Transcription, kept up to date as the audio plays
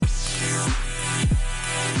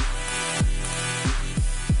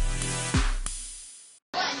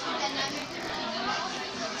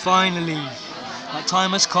Finally, that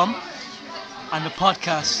time has come and the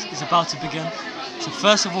podcast is about to begin. So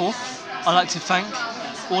first of all, I'd like to thank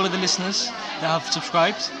all of the listeners that have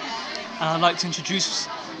subscribed, and I'd like to introduce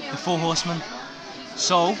the Four Horsemen.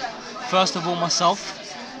 So, first of all,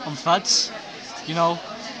 myself, I'm Fads. You know,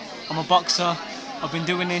 I'm a boxer. I've been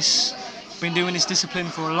doing this discipline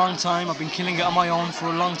for a long time. I've been killing it on my own for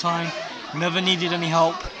a long time. Never needed any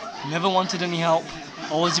help, never wanted any help.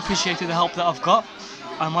 Always appreciated the help that I've got.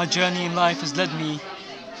 And my journey in life has led me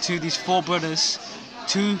to these four brothers,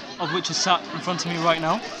 two of which are sat in front of me right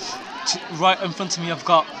now. Right in front of me I've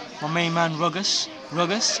got my main man Ruggers.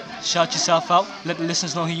 Ruggers, shout yourself out, let the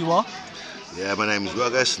listeners know who you are. Yeah, my name is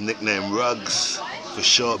Ruggers, nickname Ruggs, for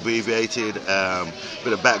short, abbreviated.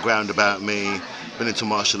 Bit of background about me, been into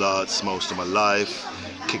martial arts most of my life,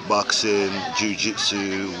 kickboxing,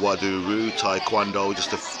 jiu-jitsu, wado-ryu, taekwondo,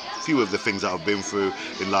 just a few of the things that I've been through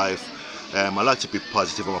in life. I like to be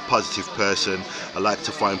positive. I'm a positive person. I like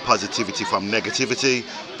to find positivity from negativity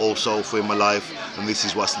also in my life, and this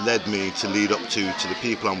is what's led me to lead up to the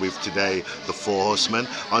people I'm with today, the Four Horsemen.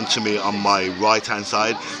 Onto me on my right hand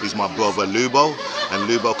side is my brother Lubo. And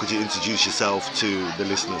Lubo, could you introduce yourself to the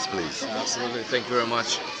listeners, please? Absolutely, thank you very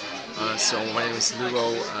much. So my name is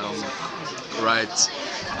Lubo.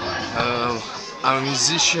 I'm a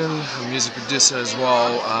musician, a music producer as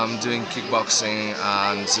well. I'm doing kickboxing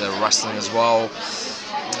and wrestling as well.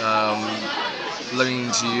 Living in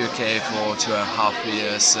the UK for 2.5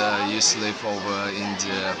 years. Used to live over in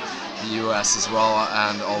the US as well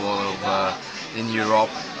and all over in Europe.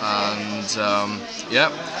 And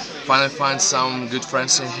finally find some good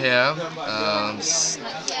friends in here.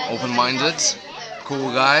 Open-minded,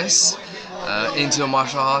 cool guys, into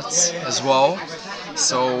martial arts as well.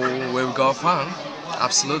 So we've got fun,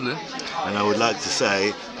 absolutely. And I would like to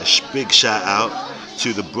say a big shout out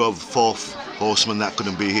to the fourth horseman that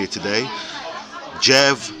couldn't be here today.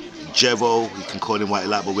 Jevo, you can call him what you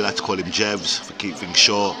like, but we like to call him Jevs for keep things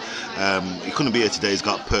short. He couldn't be here today, he's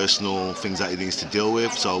got personal things that he needs to deal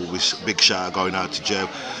with, so big shout out going out to Jev.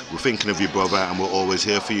 We're thinking of you, brother, and we're always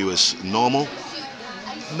here for you as normal.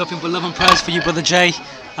 Nothing but love and prayers for you, Brother Jay,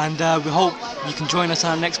 and we hope you can join us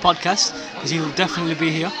on our next podcast, because he will definitely be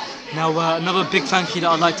here. Now, another big thank you that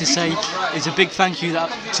I'd like to say is a big thank you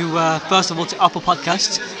to first of all to Apple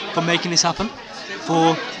Podcasts for making this happen,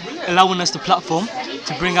 for allowing us the platform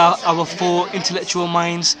to bring out our four intellectual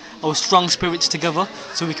minds, our strong spirits together,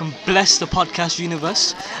 so we can bless the podcast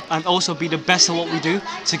universe and also be the best at what we do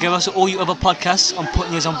together. So all you other podcasts, I'm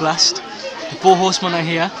putting yours on blast. The Four Horsemen are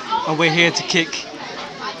here, and we're here to kick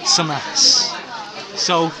some ass.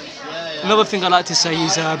 So another thing I'd like to say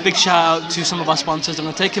is a big shout out to some of our sponsors. I'm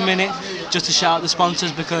going to take a minute just to shout out the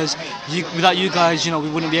sponsors, because without you guys, we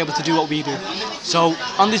wouldn't be able to do what we do. So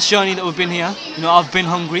on this journey that we've been here, I've been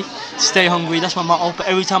hungry, stay hungry, that's my motto. But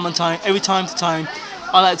every time to time,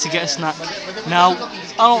 I like to get a snack. Now,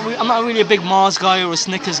 I'm not really a big Mars guy or a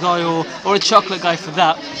Snickers guy or a chocolate guy for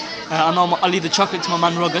that. I know I'll leave the chocolate to my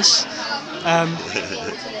man Ruggers.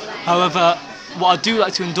 However, what I do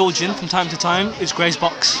like to indulge in from time to time is Grey's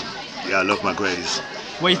Box. Yeah, I love my Greys.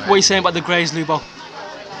 What are you saying about the Greys, Lubo?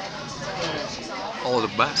 All the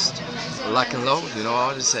best. Lock and load, you know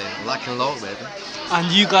what I say. Lock and load, baby. And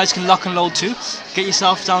you guys can lock and load too. Get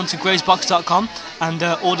yourself down to greysbox.com and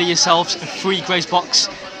order yourselves a free Grey's Box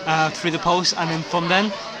through the post. And then from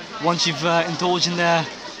then, once you've indulged in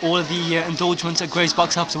all of the indulgements that Grey's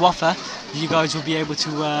Box have to offer, you guys will be able to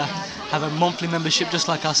have a monthly membership just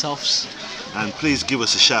like ourselves. And please give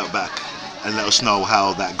us a shout back and let us know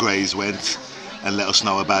how that Greys went, and let us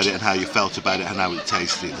know about it and how you felt about it and how it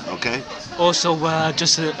tasted, okay? Also,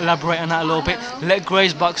 just to elaborate on that a little bit, let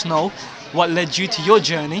Grey's Box know what led you to your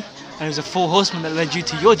journey, and it was a Four Horsemen that led you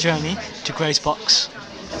to your journey to Grey's Box.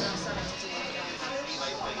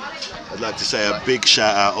 I'd like to say a big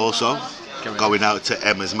shout out also going out to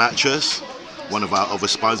Emma's Mattress, one of our other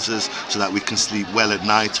sponsors, so that we can sleep well at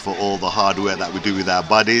night for all the hard work that we do with our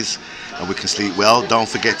bodies, and we can sleep well. Don't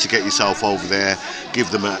forget to get yourself over there, give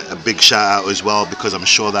them a big shout out as well, because I'm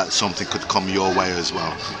sure that something could come your way as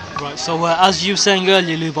well. Right, so as you were saying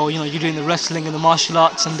earlier, Lubo, you're doing the wrestling and the martial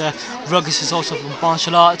arts, and Ruggers is also from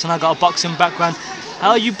martial arts, and I got a boxing background.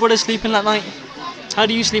 How are you brothers sleeping at night? How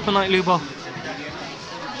do you sleep at night, Lubo?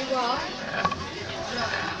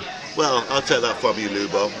 Well, I'll take that from you,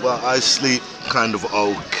 Lubo. Well, I sleep kind of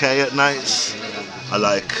okay at nights. I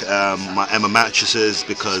like my Emma mattresses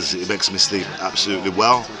because it makes me sleep absolutely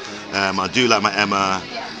well. I do like my Emma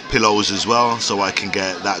pillows as well, so I can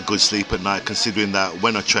get that good sleep at night, considering that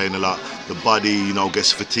when I train a lot, the body,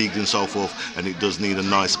 gets fatigued and so forth, and it does need a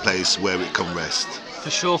nice place where it can rest. For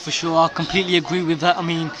sure, for sure. I completely agree with that. I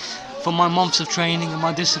mean, for my months of training and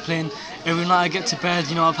my discipline, every night I get to bed,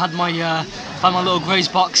 you know, I've had my little Graze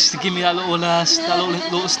box to give me that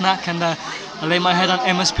little snack, and I lay my head on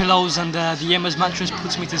Emma's pillows, and the Emma's mattress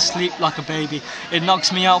puts me to sleep like a baby. It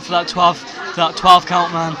knocks me out for that 12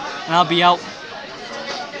 count, man, and I'll be out.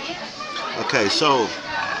 Okay, so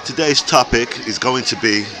today's topic is going to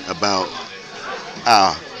be about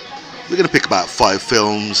we're going to pick about 5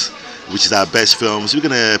 films, which is our best films. We're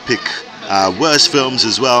going to pick our worst films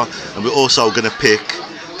as well, and we're also going to pick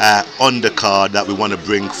undercard that we want to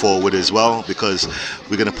bring forward as well, because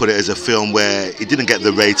we're going to put it as a film where it didn't get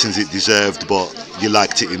the ratings it deserved, but you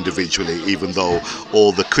liked it individually, even though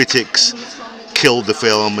all the critics killed the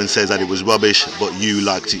film and says that it was rubbish, but you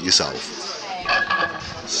liked it yourself.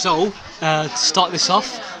 So to start this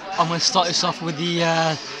off, I'm going to start this off with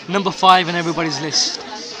the number 5 on everybody's list.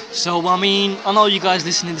 So I mean, I know you guys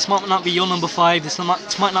listening, this might not be your number 5, this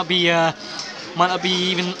might not be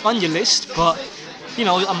even on your list, but you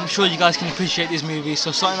know, I'm sure you guys can appreciate this movie.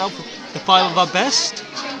 So starting off with the 5 of our best.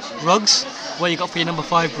 Ruggs, what you got for your number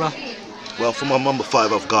 5, bruh? Well, for my number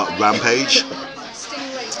 5, I've got Rampage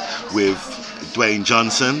with Dwayne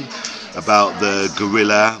Johnson, about the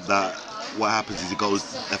gorilla that. What happens is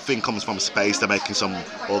a thing comes from space. They're making some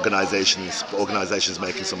organizations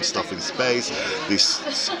making some stuff in space. This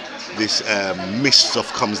mist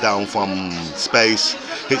stuff comes down from space,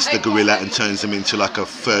 hits the gorilla and turns him into like a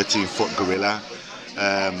 13-foot gorilla.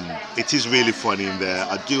 It is really funny in there.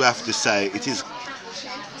 I do have to say it is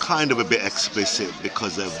kind of a bit explicit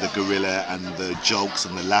because of the gorilla and the jokes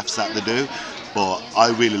and the laughs that they do. But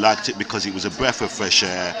I really liked it because it was a breath of fresh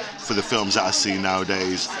air for the films that I see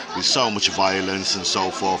nowadays with so much violence and so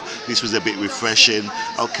forth. This was a bit refreshing.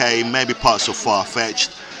 Okay, maybe parts are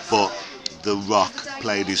far-fetched, but The Rock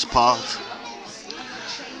played his part.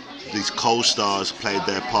 These co-stars played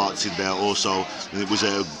their parts in there also. And it was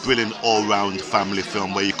a brilliant all-round family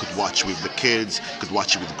film where you could watch with the kids, could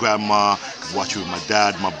watch it with grandma, could watch it with my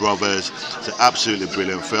dad, my brothers. It's an absolutely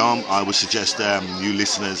brilliant film. I would suggest you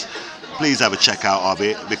listeners, please have a check out of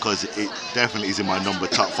it, because it definitely is in my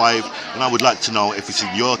top 5, and I would like to know if it's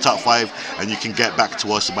in your top 5, and you can get back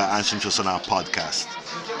to us by answering to us on our podcast.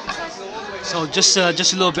 So just a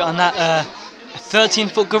little bit on that. A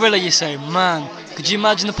 13-foot gorilla, you say? Man, could you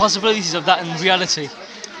imagine the possibilities of that in reality?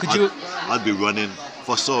 I'd be running. If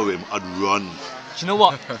I saw him, I'd run. Do you know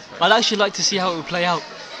what? I'd actually like to see how it would play out,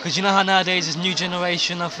 because you know how nowadays there's new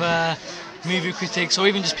generation of movie critics, or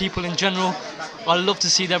even just people in general. I'd love to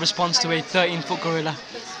see their response to a 13-foot gorilla.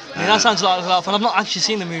 I mean, that sounds like a lot of fun. I've not actually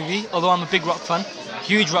seen the movie, although I'm a big Rock fan,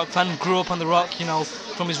 huge Rock fan. Grew up on The Rock, you know,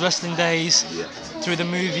 from his wrestling days, through the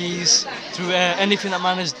movies, through anything that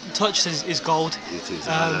man has touched is gold. It is.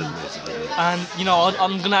 And you know,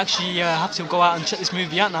 I'm gonna actually have to go out and check this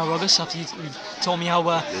movie out now, Ruggus, after you told me how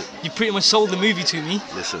you pretty much sold the movie to me.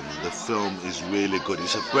 Listen, the film is really good.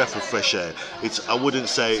 It's a breath of fresh air. I wouldn't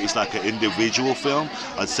say it's like an individual film.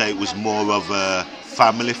 I'd say it was more of a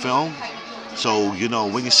family film. So, you know,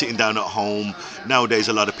 when you're sitting down at home, nowadays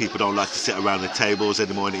a lot of people don't like to sit around the tables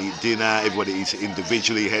anymore and eat dinner. Everybody eats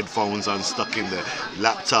individually, headphones on, stuck in the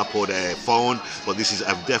laptop or their phone. But this is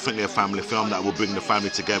definitely a family film that will bring the family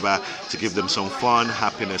together to give them some fun,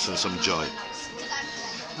 happiness and some joy.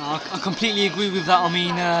 I completely agree with that. I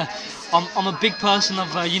mean, I'm a big person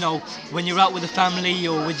of, you know, when you're out with the family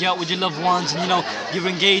or when you're out with your loved ones and, you know, you're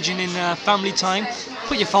engaging in family time,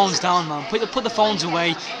 put your phones down, man. Put the phones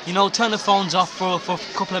away, you know, turn the phones off for a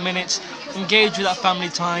couple of minutes, engage with that family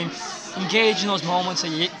time, engage in those moments that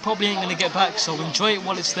you probably ain't going to get back, so enjoy it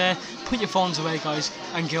while it's there. Put your phones away, guys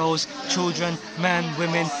and girls, children, men,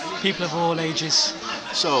 women, people of all ages.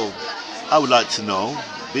 So, I would like to know,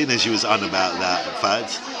 being as you was on about that,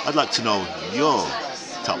 Fads, I'd like to know your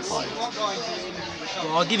top 5.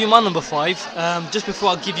 Well, I'll give you my number 5. Just before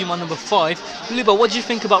I give you my number 5, Lubo, what do you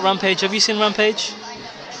think about Rampage? Have you seen Rampage?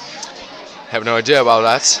 Have no idea about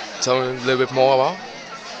that. Tell me a little bit more about.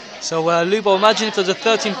 So, Lubo, imagine if there's a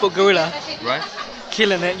 13-foot gorilla, right,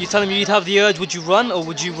 killing it. You tell him you'd have the urge. Would you run, or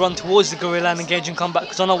would you run towards the gorilla and engage in combat?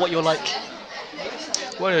 Because I know what you're like.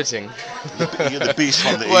 What do you think? You're the beast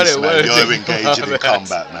from the east, man. You're engaging in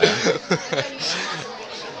combat, man.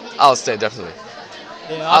 I'll stay, definitely.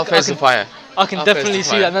 Yeah, I'll face the fire. I can definitely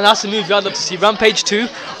see that. And then that's the movie I'd love to see. Rampage 2,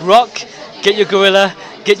 Rock, get your gorilla,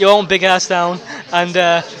 get your own big ass down, and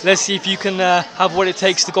let's see if you can have what it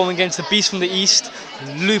takes to go against the beast from the east,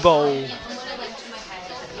 Lubo.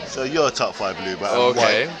 So your top 5, Lubo.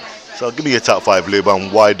 Okay. So give me your top 5, Lubo,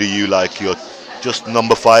 and why do you like your just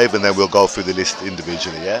number 5, and then we'll go through the list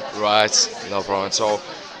individually, yeah? Right, no problem. So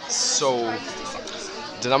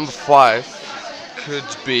the number 5 could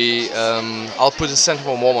be I'll Put a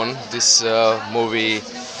Sentimental Woman. This movie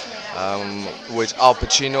with Al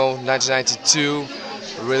Pacino, 1992.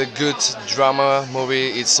 Really good drama movie.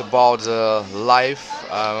 It's about life.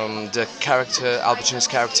 The character, Al Pacino's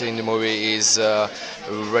character in the movie, is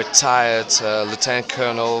retired lieutenant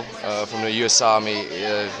colonel from the U.S. Army.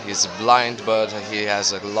 He's blind, but he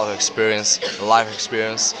has a lot of experience, life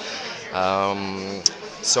experience.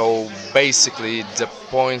 So basically, the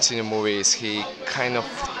point in the movie is he kind of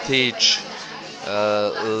teach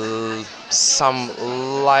some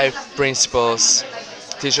life principles,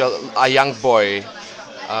 teach a young boy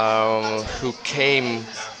who came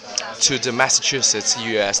to the Massachusetts,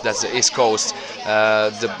 U.S., that's the East Coast.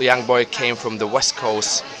 The young boy came from the West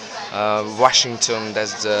Coast, Washington,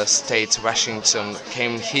 that's the state, Washington,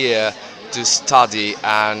 came here to study,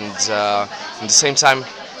 and at the same time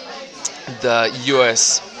the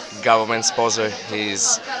U.S. government sponsored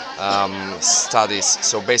his studies.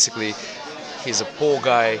 So basically, he's a poor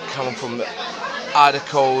guy coming from the other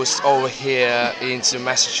coast over here into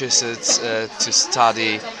Massachusetts to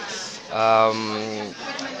study.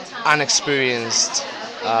 Unexperienced,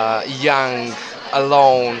 young,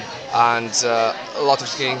 alone, and a lot of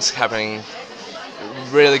things happening.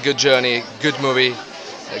 Really good journey, good movie,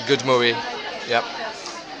 Yep.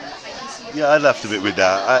 Yeah, I'd have to admit with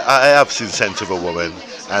that. I have seen Scent of a Woman,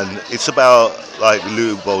 and it's about, like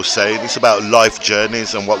Lubo saying, it's about life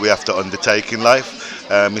journeys and what we have to undertake in life.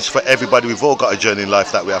 It's for everybody. We've all got a journey in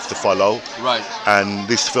life that we have to follow. Right. And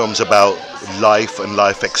this film's about life and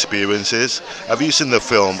life experiences. Have you seen the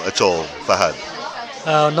film at all, Fahad?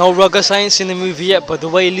 No, Ruggers, I ain't seen the movie yet, but the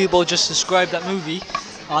way Lubo just described that movie,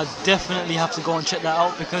 I definitely have to go and check that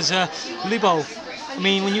out, because Lubo, I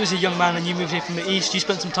mean, when you was a young man and you moved here from the East, you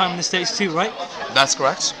spent some time in the States too, right? That's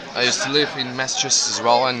correct. I used to live in Massachusetts as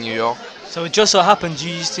well, and New York. So it just so happened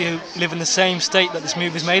you used to live in the same state that this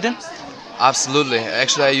movie was made in? Absolutely.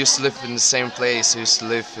 Actually, I used to live in the same place. I used to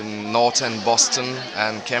live in northern Boston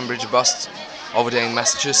and Cambridge, Boston, over there in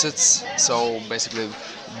Massachusetts. So basically,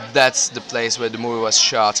 that's the place where the movie was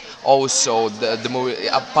shot. Also, the movie,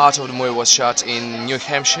 a part of the movie was shot in New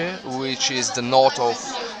Hampshire, which is the north of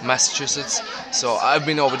Massachusetts. So I've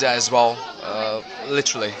been over there as well,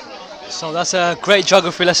 literally. So that's a great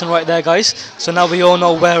geography lesson right there, guys. So now we all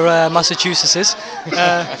know where Massachusetts is.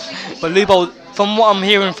 But Lubo, from what I'm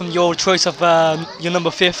hearing from your choice of your number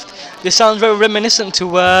 5th, this sounds very reminiscent to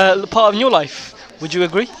part of your life. Would you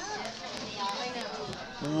agree?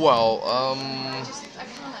 Well,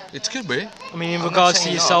 it could be. I mean, in I'm regards not to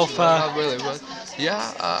saying yourself, not really, but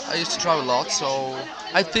yeah, I used to travel a lot, so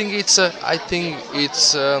I think it's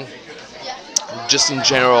just in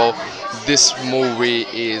general, this movie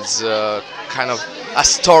is kind of a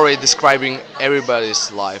story describing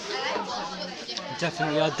everybody's life.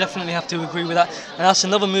 Definitely, I definitely have to agree with that. And that's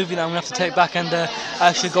another movie that I'm gonna have to take back and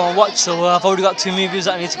actually go and watch. So I've already got 2 movies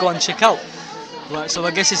that I need to go and check out. Right, so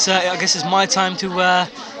I guess it's my time to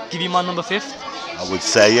give you my number 5th. I would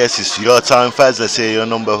say yes, it's your time, Faz. Let's hear your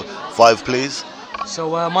number 5, please.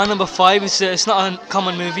 So my number 5 is it's not a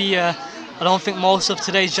common movie. I don't think most of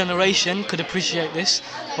today's generation could appreciate this,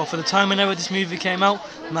 but for the time whenever this movie came out,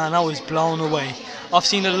 man, I was blown away. I've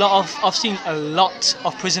seen a lot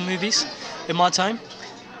of prison movies in my time,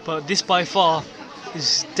 but this by far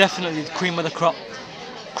is definitely the cream of the crop,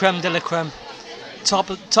 creme de la creme. Top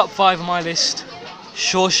 5 on my list: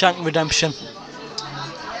 Shawshank Redemption.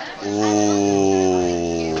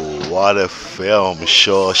 Ooh, what a film,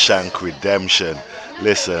 Shawshank Redemption.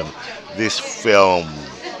 Listen, this film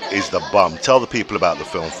is the bomb. Tell the people about the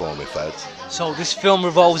film for me, Fad. So this film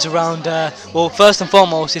revolves around, well, first and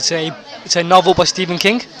foremost, it's a novel by Stephen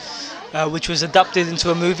King, which was adapted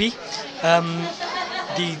into a movie.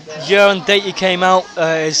 The year and date it came out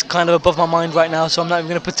is kind of above my mind right now, so I'm not even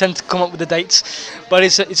going to pretend to come up with the dates. But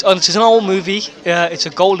it's an old movie. It's a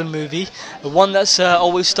golden movie, one that's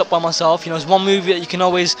always stuck by myself. You know, it's one movie that you can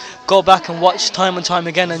always go back and watch time and time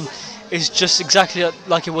again, and it's just exactly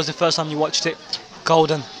like it was the first time you watched it.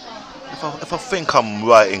 Golden. If I think I'm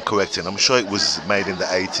right in correcting, I'm sure it was made in the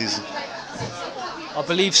 80s. I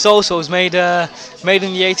believe so. So it was made in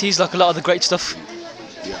the 80s, like a lot of the great stuff.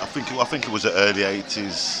 Yeah, I think it was the early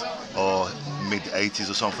 80s or mid 80s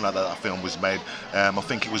or something like that. That film was made. I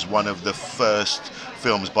think it was one of the first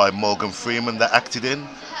films by Morgan Freeman that acted in.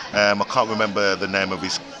 I can't remember the name of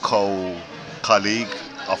his colleague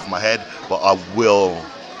off my head, but I will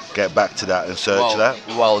get back to that and search that.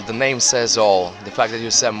 Well, the name says all. The fact that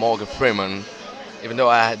you said Morgan Freeman, even though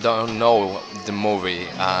I don't know the movie,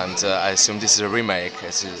 and I assume this is a remake,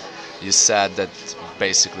 as you said that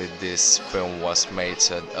basically this film was made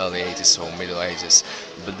in early 80s or middle 80s,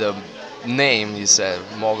 but the name you said,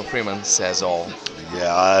 Morgan Freeman, says all.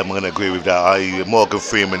 Yeah, I'm going to agree with that. Morgan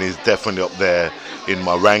Freeman is definitely up there in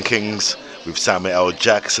my rankings with Samuel L.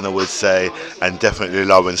 Jackson, I would say, and definitely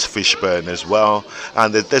Lawrence Fishburne as well.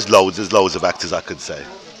 And there's loads of actors I could say.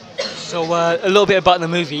 So a little bit about the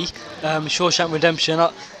movie, Shawshank Redemption,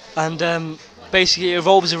 and basically it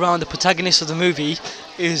revolves around the protagonist of the movie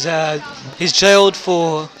is he's jailed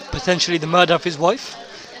for potentially the murder of his wife.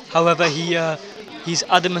 However, he's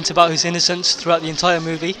adamant about his innocence throughout the entire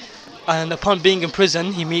movie. And upon being in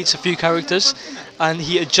prison, he meets a few characters, and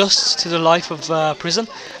he adjusts to the life of prison.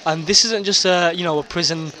 And this isn't just a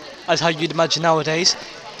prison as how you'd imagine nowadays.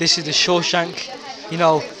 This is the Shawshank,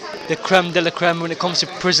 the creme de la creme when it comes to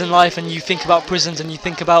prison life. And you think about prisons, and you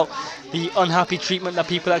think about the unhappy treatment that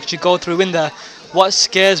people actually go through in there. What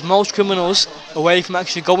scares most criminals away from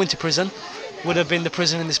actually going to prison would have been the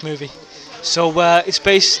prison in this movie. So it's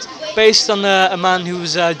based on a man who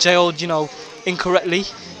was jailed, incorrectly.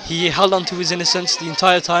 He held on to his innocence the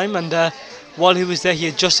entire time, and while he was there, he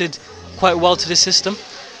adjusted quite well to the system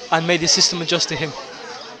and made the system adjust to him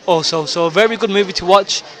also. So a very good movie to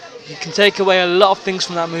watch. You can take away a lot of things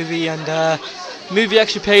from that movie, and movie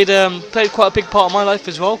actually played quite a big part of my life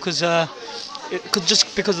as well, because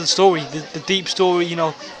just because of the story, the deep story,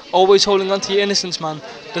 always holding on to your innocence, man.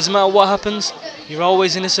 Doesn't matter what happens, you're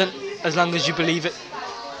always innocent as long as you believe it.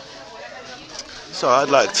 So I'd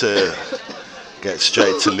like to get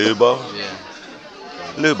straight to Lubo. Yeah.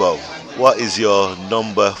 Lubo, what is your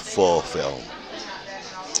number 4 film?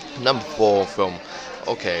 Number 4 film.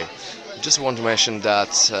 Okay, just want to mention that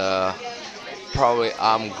probably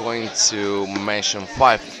I'm going to mention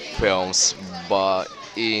 5 films, but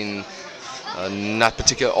in not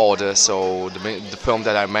particular order. So the film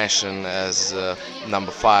that I mentioned as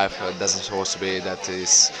number 5 doesn't supposed to be that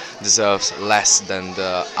is deserves less than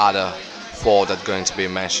the other 4 that are going to be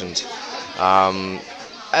mentioned.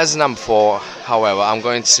 As number 4, however, I'm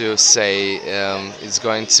going to say it's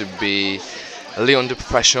going to be Leon the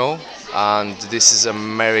Professional, and this is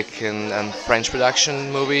American and French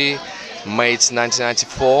production movie made in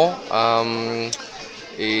 1994.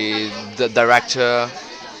 The director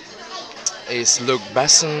is Luc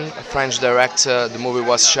Besson, a French director. The movie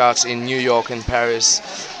was shot in New York and Paris,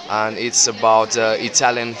 and it's about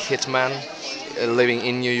Italian hitman living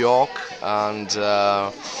in New York, and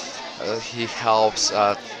he helps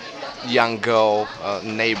a young girl,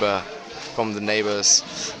 neighbor from the neighbors.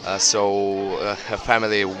 So her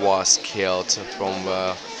family was killed from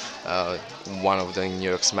one of the New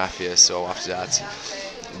York's mafia. So after that,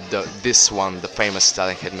 the famous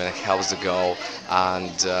Italian hitman, helps the girl,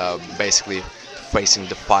 and basically facing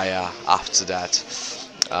the fire after that.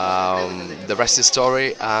 The rest is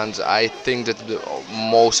story, and I think that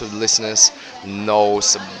most of the listeners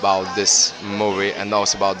knows about this movie and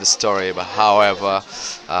knows about the story, but however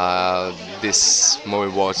this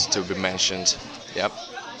movie was to be mentioned. Yep.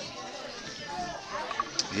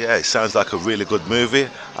 Yeah, it sounds like a really good movie.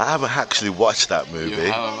 I haven't actually watched that movie.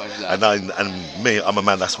 You haven't watched that. I'm a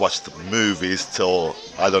man that's watched movies till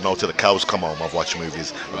the cows come home. I've watched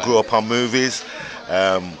movies. Right. I grew up on movies.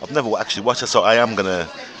 I've never actually watched it, so I am gonna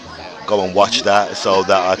go and watch that so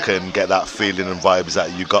that I can get that feeling and vibes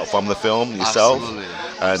that you got from the film yourself. Absolutely.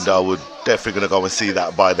 And I would definitely gonna go and see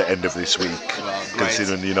that by the end of this week, Well, great.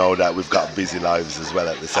 considering that we've got busy lives as well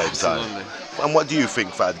at the same Absolutely. time. And what do you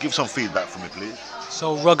think, Fad? Give some feedback for me, please.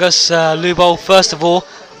 So Rugus, Lubo, first of all,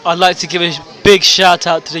 I'd like to give a big shout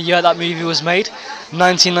out to the year that movie was made,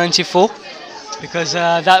 1994, because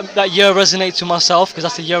that year resonates with myself, because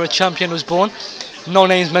that's the year a champion was born. No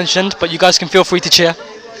names mentioned, but you guys can feel free to cheer.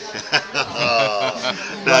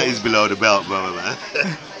 That is below the belt, brother, man.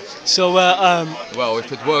 So, Well,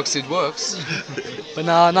 if it works, it works. but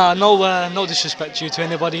no disrespect due to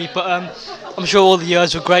anybody, but I'm sure all the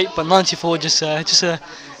years were great, but 94 just a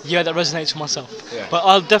year that resonates with myself. Yeah. But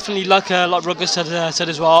I'll definitely, like Rugus said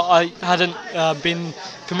as well, I hadn't been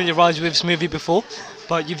familiarised with this movie before,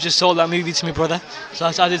 but you've just sold that movie to me, brother. So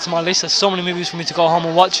that's added to my list. There's so many movies for me to go home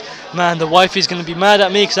and watch. Man, the wife is going to be mad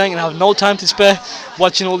at me because I ain't going to have no time to spare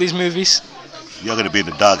watching all these movies. You're going to be in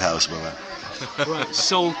the doghouse, brother. Right.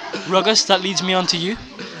 So, Rugus, that leads me on to you.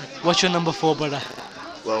 What's your number 4, brother?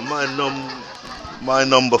 Well, my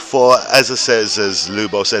number 4, as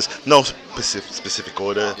Lubo says, no specific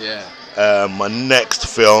order. Yeah. My next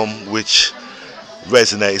film, which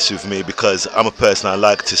resonates with me because I'm a person, I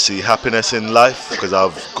like to see happiness in life, because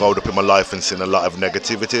I've grown up in my life and seen a lot of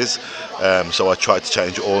negativities, so I try to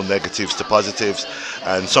change all negatives to positives,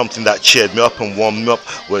 and something that cheered me up and warmed me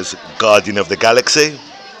up was Guardian of the Galaxy.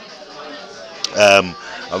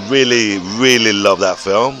 I really love that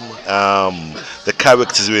film. The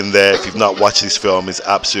characters are in there. If you've not watched this film, it's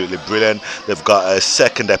absolutely brilliant. They've got a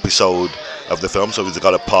second episode of the film, so we've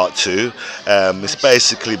got a part 2. It's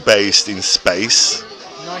basically based in space.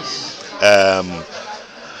 Nice.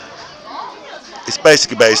 It's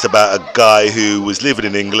basically based about a guy who was living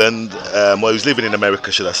in England, he was living in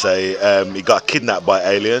America, should I say. He got kidnapped by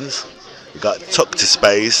aliens. He got took to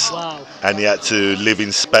space, Wow. and he had to live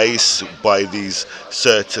in space by these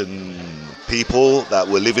certain people that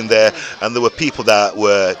were living there. And there were people that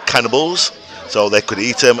were cannibals, so they could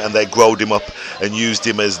eat him, and they growed him up and used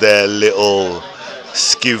him as their little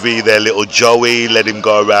skivvy, their little Joey, let him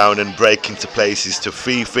go around and break into places to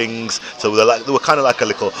free things. So they were kind of like a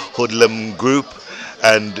little hoodlum group,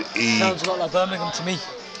 and he. Sounds a lot like Birmingham to me.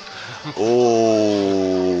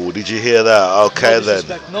 Oh, did you hear that? Okay, No then.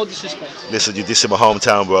 disrespect. No disrespect. Listen, you're dissing my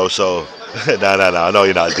hometown, bro. So no, I know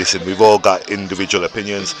you're not dissing. We've all got individual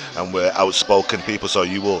opinions, and we're outspoken people. So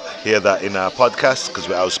you will hear that in our podcast because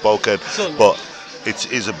we're outspoken. Totally. But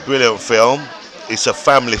it is a brilliant film. It's a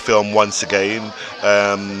family film once again,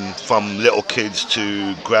 from little kids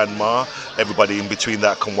to grandma. Everybody in between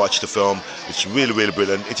that can watch the film. It's really, really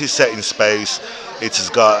brilliant. It is set in space. It has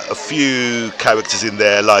got a few characters in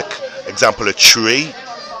there, like, example, a tree.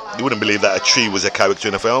 You wouldn't believe that a tree was a character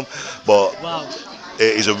in a film, but Wow.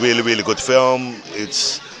 it is a really, really good film.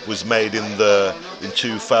 It was made in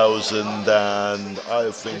 2000, and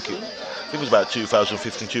I think it was about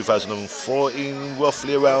 2015, 2014,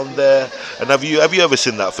 roughly around there. And have you ever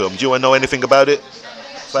seen that film? Do you want to know anything about it?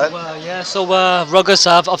 Fad? So Ruggers,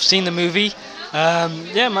 I've seen the movie.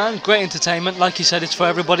 Yeah, man, great entertainment. Like you said, it's for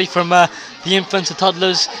everybody from the infants to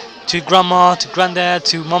toddlers to grandma to granddad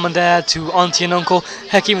to mum and dad to auntie and uncle.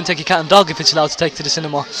 Heck, even take your cat and dog if it's allowed to take to the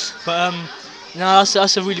cinema. But no,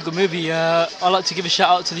 that's a really good movie. I'd like to give a shout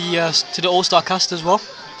out to the all-star cast as well.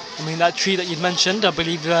 I mean, that tree that you'd mentioned, I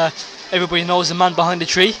believe everybody knows the man behind the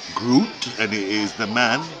tree, Groot, and it is the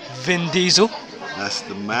man. Vin Diesel. That's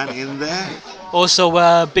the man in there.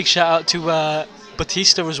 Also, big shout out to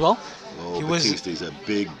Batista as well. Oh, He was- Batista is a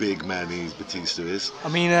big man. Batista is. I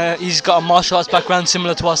mean, he's got a martial arts background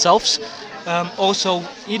similar to ourselves. Also,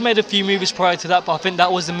 he'd made a few movies prior to that, but I think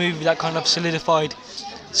that was the movie that kind of solidified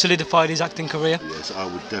his acting career. Yes, I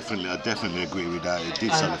definitely agree with that. It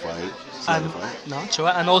did And- solidify it. And no, it's all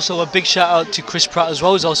right. And also a big shout out to Chris Pratt as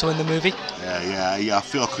well, who's also in the movie. Yeah. I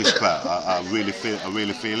feel Chris Pratt. I really feel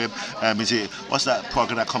him. Is it what's that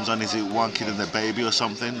program that comes on? Is it One Kid and the Baby or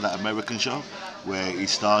something? That American show where he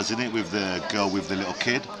stars in it with the girl with the little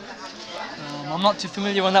kid. I'm not too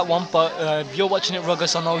familiar on that one, but if you're watching it,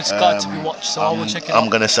 Ruggers, I know it's got to be watched, so I will check it out. I'm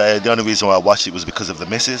gonna say the only reason why I watched it was because of the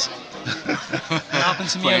missus. It happened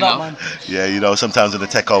to me Fair a lot, enough. man. Yeah, you know, sometimes when they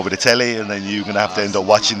take over the telly and then you're going to have to end up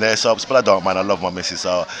watching their subs. But I don't mind, I love my missus,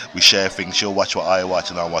 so we share things. She'll watch what I watch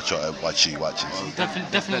and I'll watch what she watches.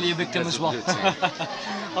 Definitely a victim That's as well. a good thing.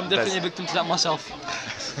 I'm definitely a victim to that myself.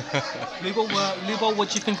 Lubo, what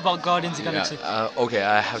do you think about Guardians of the Galaxy? Okay,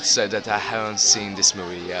 I have to say that I haven't seen this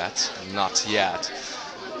movie yet, not yet.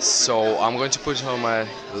 So I'm going to put it on my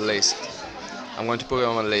list. And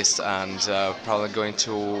probably going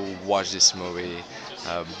to watch this movie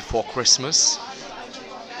before Christmas.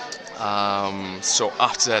 So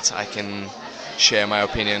after that, I can share my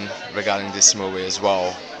opinion regarding this movie as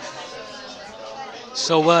well.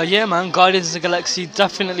 So yeah, man, Guardians of the Galaxy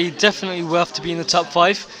definitely worth to be in the top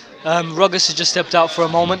 5. Ruggers has just stepped out for a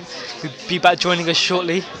moment. He'll be back joining us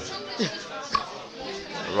shortly.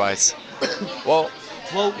 Right. Well,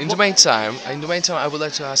 in the meantime, I would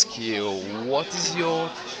like to ask you, what is your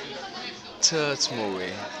third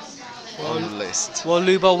movie on the list? Well,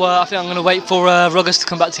 Lubo, I think I'm going to wait for Ruggers to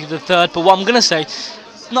come back to give the third. But what I'm going to say,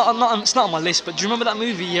 it's not on my list, but do you remember that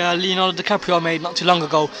movie Leonardo DiCaprio made not too long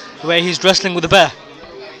ago, where he's wrestling with a bear?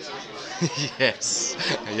 Yes,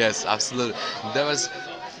 absolutely. There was.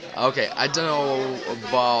 Okay, I don't know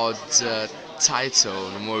about the title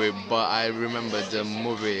of the movie, but I remember the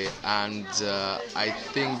movie, and I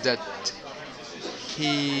think that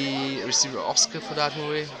he received an Oscar for that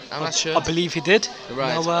movie. I'm not sure. I believe he did.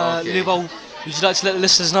 Right, Now, okay. Lubo, would you like to let the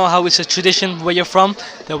listeners know how it's a tradition where you're from,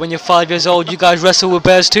 that when you're 5 years old, you guys wrestle with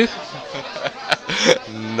bears too?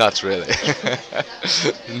 Not really.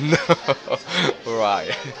 No.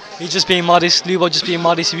 Right. He's just being modest. Lubo just being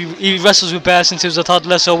modest. He wrestles with bears since he was a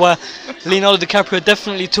toddler. So Leonardo DiCaprio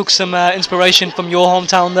definitely took some inspiration from your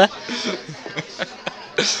hometown there.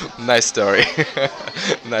 Nice story.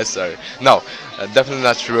 Nice story. No, definitely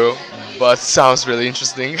not true, but sounds really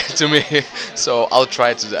interesting to me. So I'll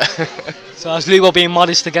try to do that. So that's Lubo being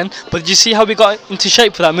modest again. But did you see how we got into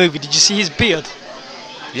shape for that movie? Did you see his beard?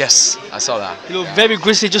 Yes, I saw that. He looked very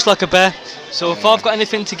grizzly, just like a bear. So if I've got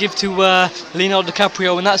anything to give to Leonardo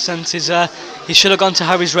DiCaprio in that sense, is he should have gone to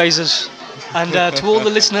Harry's Razors. And to all the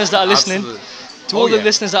listeners that are listening,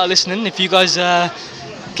 if you guys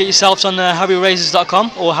get yourselves on harryrazors.com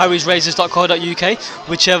or harrysrazors.co.uk,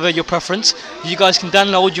 whichever your preference, you guys can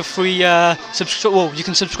download your free you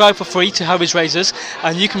can subscribe for free to Harry's Razors,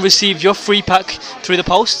 and you can receive your free pack through the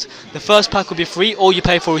post. The first pack will be free, all you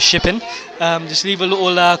pay for is shipping. Just leave a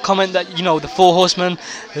little comment that the Four Horsemen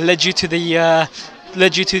led you to the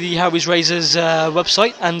Harry's Razors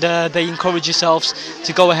website, and they encourage yourselves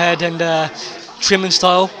to go ahead and trim in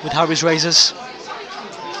style with Harry's Razors.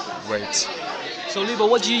 Great. So Lubo,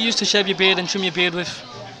 what do you use to shave your beard and trim your beard with?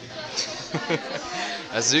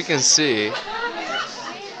 As you can see,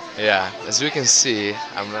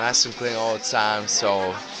 I'm nice and clean all the time.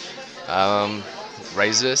 So,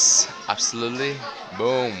 razors, absolutely,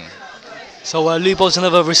 boom. So Lubo's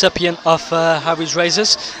another recipient of Harry's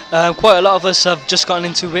Razors. Quite a lot of us have just gotten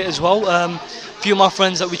into it as well. A few of my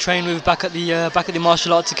friends that we train with back at the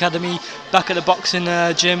Martial Arts Academy, back at the boxing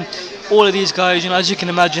gym. All of these guys, as you can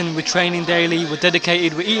imagine, we're training daily, we're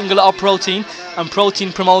dedicated, we're eating a lot of protein, and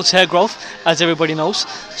protein promotes hair growth, as everybody knows.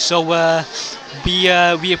 So we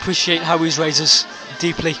appreciate Harry's Razors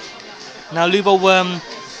deeply. Now Lubo,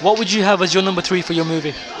 what would you have as your number 3 for your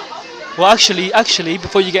movie? Well, actually,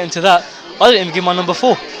 before you get into that, I didn't even give my number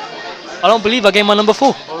 4. I don't believe I gave my number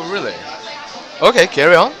 4. Oh, really? Okay,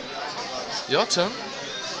 carry on. Your turn.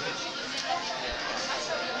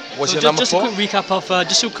 What's your number 4?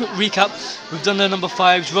 Just a quick recap. We've done the number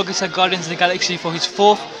 5. Rugged said Guardians of the Galaxy for his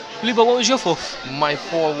 4th. Lubo, what was your 4th? My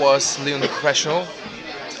 4 was Leon the Professional.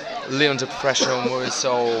 Leon the Professional movie.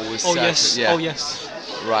 So we said, yes. yeah. Oh yes.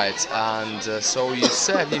 Right, and so you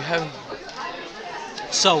said you haven't.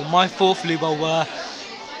 So my 4th, Lubo,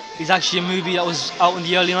 is actually a movie that was out in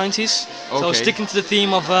the early 90s. Okay. So sticking to the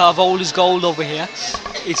theme of old is gold over here.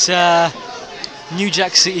 It's New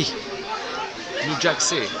Jack City. New Jack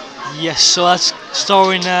City. Yes, so that's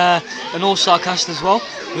starring an all-star cast as well,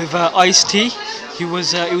 with Ice-T. He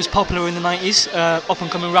was popular in the 90s,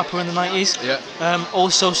 up-and-coming rapper in the 90s. Yeah.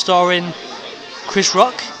 Also starring Chris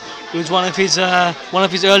Rock. It was one of his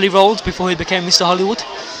early roles before he became Mr. Hollywood.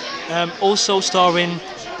 Also starring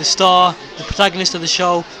the protagonist of the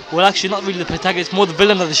show. Well, actually, not really the protagonist, more the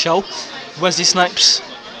villain of the show, Wesley Snipes.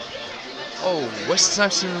 Oh, Wesley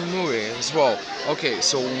Snipes in the movie as well. Okay,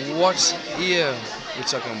 so what year we're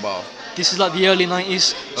talking about? This is like the early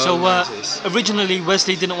 90s. So 90s. Originally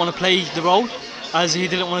Wesley didn't want to play the role, as he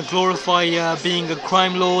didn't want to glorify being a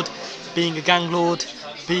crime lord, being a gang lord,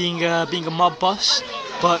 being a mob boss.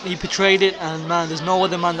 But he portrayed it, and man, there's no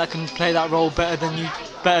other man that can play that role better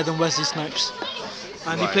than Wesley Snipes.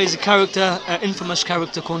 And he plays a character, an infamous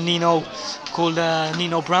character called Nino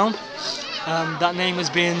Brown. That name has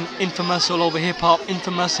been infamous all over hip-hop,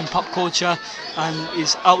 infamous in pop culture, and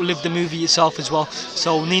it's outlived the movie itself as well.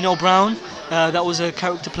 So Nino Brown, that was a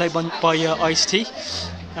character played by Ice-T,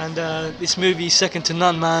 and this movie is second to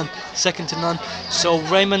none, man, second to none. So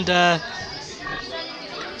Raymond, aka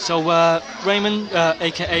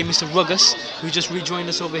Mr. Ruggers, who just rejoined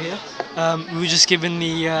us over here, we were just given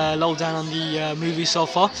the lowdown on the movie so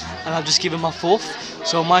far, and I've just given my 4th.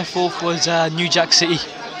 So my 4th was New Jack City.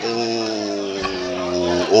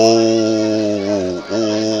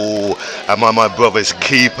 Am I my brother's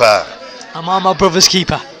keeper? Am I my brother's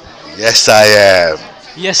keeper? Yes, I am.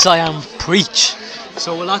 Yes, I am. Preach.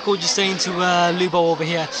 So, like I was just saying to Lubo over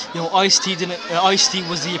here, Ice-T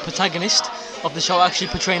was the protagonist of the show, actually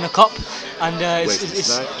portraying a cop, and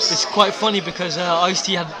it's quite funny because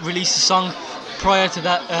Ice-T had released a song prior to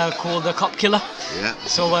that called The Cop Killer. Yeah.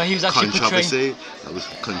 So he was actually portraying. That was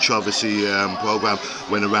a controversy program,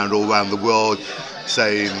 went all around the world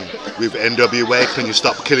saying, with NWA, can you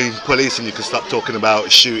stop killing police and you can stop talking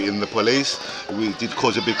about shooting the police? We did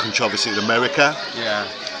cause a big controversy in America. Yeah.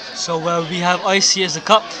 So we have Ice-T as the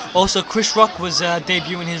cop. Also Chris Rock was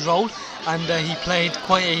debuting his role, and he played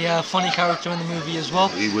quite a funny character in the movie as well.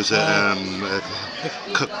 He was a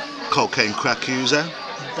cocaine crack user.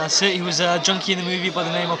 That's it, he was a junkie in the movie by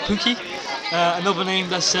the name of Pookie. Another name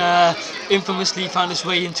that's infamously found its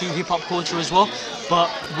way into hip-hop culture as well.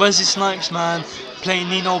 But Wesley Snipes, man, playing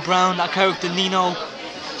Nino Brown, that character Nino,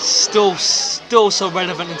 still so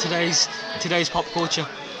relevant in today's pop culture.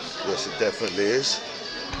 Yes, it definitely is.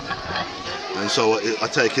 And so I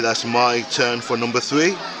take it that's my turn for number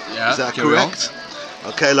 3. Yeah, is that correct?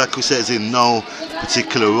 Okay, like we said, it's in no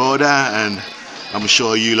particular order, and I'm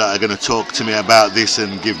sure you lot are going to talk to me about this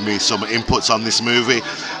and give me some inputs on this movie.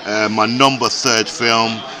 My number 3rd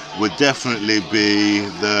film would definitely be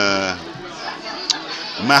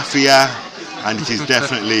Mafia, and it is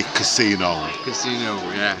definitely Casino. Casino,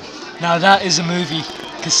 yeah. Now that is a movie.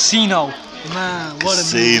 Casino. Man, what a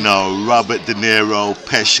movie. Casino, Robert De Niro,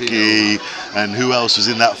 Pesci, and who else was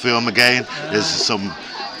in that film again? There's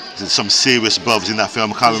some serious brothers in that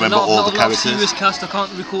film. I can't remember all the characters. Serious cast. I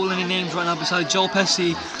can't recall any names right now besides Joe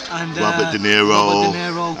Pesci and Robert De Niro. Robert De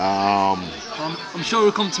Niro. I'm sure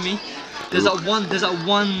it'll come to me. There's that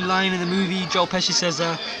one line in the movie. Joe Pesci says,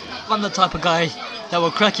 "I'm the type of guy that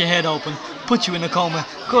will crack your head open, put you in a coma,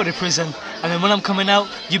 go to prison, and then when I'm coming out,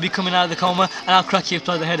 you'll be coming out of the coma, and I'll crack you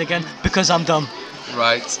upside the head again because I'm dumb."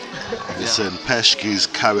 Right. Listen, Pesci's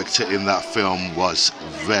character in that film was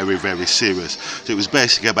very, very serious. So it was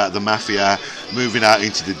basically about the mafia moving out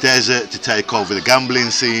into the desert to take over the gambling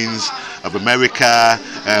scenes of America,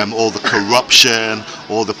 all the corruption,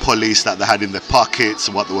 all the police that they had in their pockets,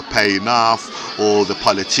 what they were paying off, all the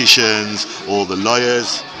politicians, all the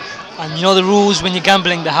lawyers. And you know the rules when you're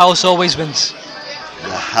gambling, the house always wins.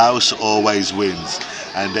 The house always wins.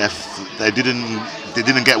 And if they didn't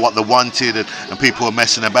get what they wanted and people were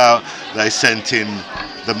messing about, they sent in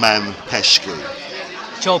the man Pesci.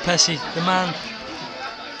 Joe Pesci, the man.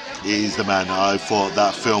 He's the man. I thought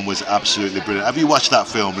that film was absolutely brilliant. Have you watched that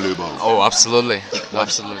film, Lubo? Oh, absolutely.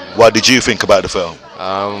 Absolutely. What did you think about the film?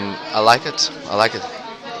 I like it.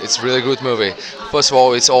 It's a really good movie. First of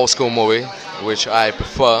all, it's old school movie, which I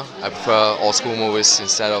prefer. I prefer old school movies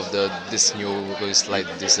instead of this new movies like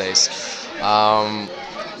these days.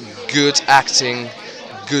 Good acting,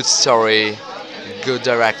 good story, good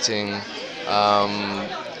directing.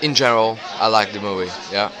 In general, I like the movie.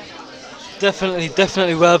 Yeah.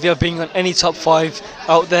 Definitely worthy of being on any top 5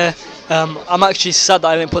 out there. I'm actually sad that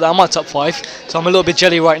I didn't put that on my top 5, so I'm a little bit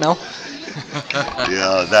jelly right now.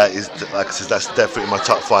 Yeah, that is, like I said, that's definitely my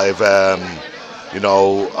top 5.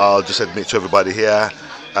 I'll just admit to everybody here,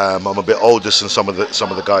 I'm a bit older than some of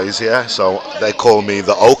the guys here, so they call me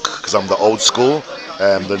the Oak because I'm the old school.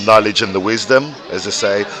 The knowledge and the wisdom, as I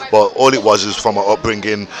say, but all it was from my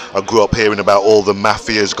upbringing. I grew up hearing about all the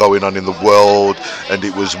mafias going on in the world, and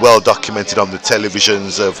it was well documented on the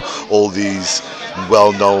televisions of all these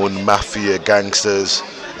well-known mafia gangsters.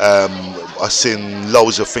 I've seen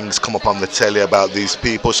loads of things come up on the telly about these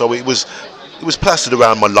people, so it was plastered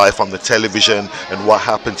around my life on the television and what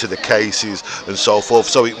happened to the cases and so forth.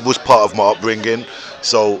 So it was part of my upbringing.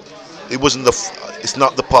 So it wasn't it's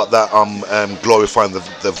not the part that I'm glorifying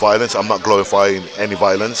the violence. I'm not glorifying any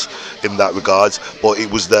violence in that regards, but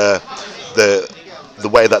it was the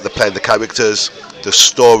way that they played the characters, the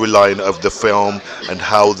storyline of the film, and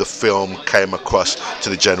how the film came across to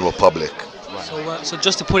the general public. So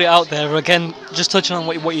just to put it out there again, just touching on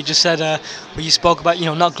what you just said, where you spoke about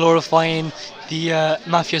not glorifying the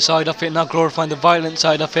mafia side of it, not glorifying the violent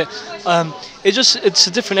side of it. It's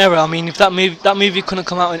a different era. I mean, if that movie couldn't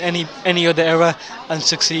come out in any other era and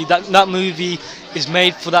succeed, that movie is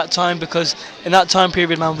made for that time, because in that time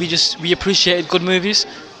period, man, we appreciated good movies,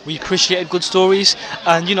 we appreciated good stories,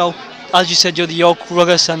 and as you said, you're the yoke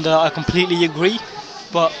Ruggers, and I completely agree.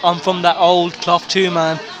 But I'm from that old cloth too,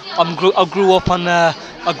 man. I grew up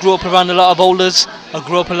around a lot of olders. I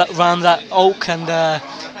grew up around that Oak, and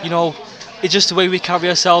it's just the way we carry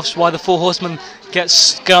ourselves. Why the Four Horsemen get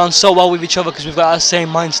on so well with each other, because we've got our same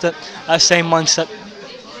mindset.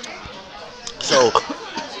 So,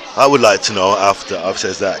 I would like to know, after I've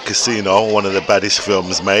said that, Casino, one of the baddest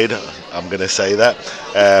films made. I'm gonna say that.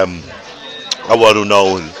 I want to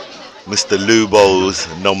know Mr. Lubo's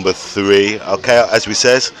number 3. Okay, as we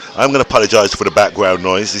says, I'm going to apologise for the background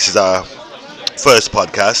noise. This is our first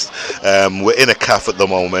podcast. We're in a cafe at the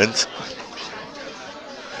moment,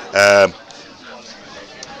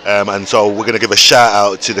 and so we're going to give a shout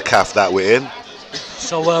out to the cafe that we're in.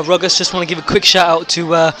 So Ruggers, just want to give a quick shout out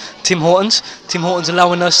to Tim Hortons. Tim Hortons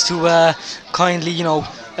allowing us to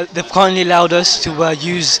they've kindly allowed us to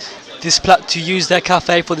use their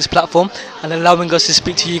cafe for this platform, and allowing us to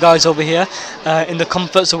speak to you guys over here in the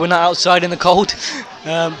comfort, so we're not outside in the cold.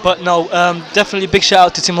 But no, definitely big shout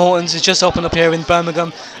out to Tim Hortons. It's just opened up here in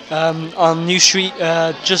Birmingham on New Street,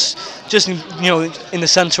 just in the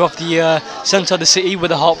centre of the city with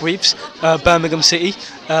the Harp Reefs, Birmingham City.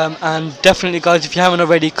 And definitely, guys, if you haven't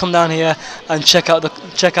already, come down here and check out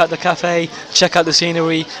the cafe, check out the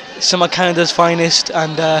scenery. Some of Canada's finest,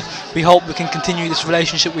 and we hope we can continue this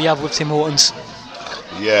relationship we have with Tim Hortons.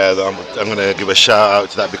 Yeah, I'm going to give a shout out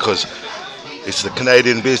to that, because it's the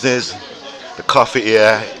Canadian business. The coffee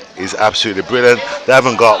here is absolutely brilliant. They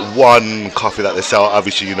haven't got one coffee that they sell.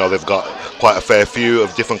 Obviously, they've got quite a fair few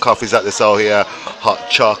of different coffees that they sell here. Hot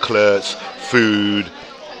chocolates, food,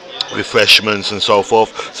 refreshments and so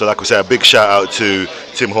forth. So like we say, a big shout out to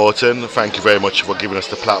Tim Horton. Thank you very much for giving us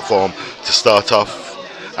the platform to start off.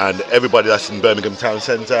 And everybody that's in Birmingham Town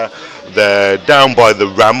Centre, they're down by the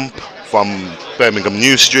ramp from Birmingham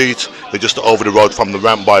New Street. They're just over the road from the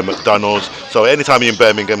ramp by McDonald's. So anytime you're in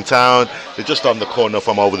Birmingham Town, they're just on the corner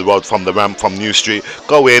from over the road from the ramp from New Street.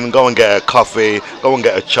 Go in, go and get a coffee, go and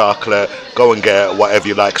get a chocolate, go and get whatever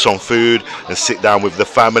you like, some food, and sit down with the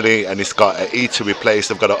family. And it's got an eatery place.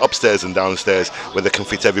 They've got an upstairs and downstairs where they can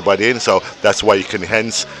fit everybody in. So that's why you can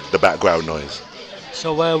hence the background noise.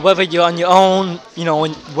 So whether you're on your own, you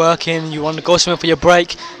know, working, you want to go somewhere for your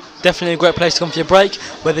break, definitely a great place to come for your break.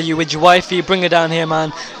 Whether you're with your wifey, bring her down here,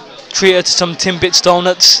 man. Treat her to some Timbits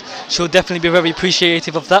donuts. She'll definitely be very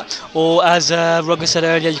appreciative of that. Or as Roger said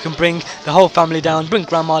earlier, you can bring the whole family down, bring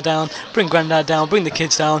grandma down, bring granddad down, bring the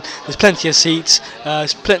kids down. There's plenty of seats,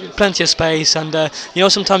 there's plenty of space, and you know,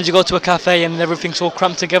 sometimes you go to a cafe and everything's all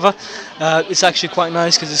cramped together. It's actually quite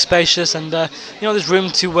nice because it's spacious, and you know, there's room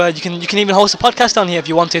to you can even host a podcast down here if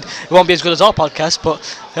you wanted. It won't be as good as our podcast, but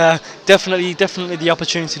definitely the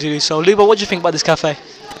opportunity to do so. Lubo, what do you think about this cafe?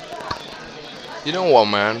 You know what,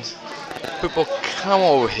 man? People come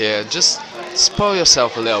over here, just spoil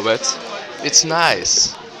yourself a little bit. It's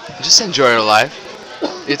nice. Just enjoy your life.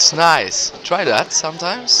 It's nice. Try that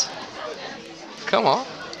sometimes. Come on.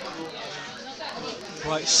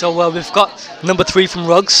 Right, so we've got number 3 from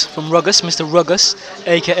Rugs, Mr. Ruggus,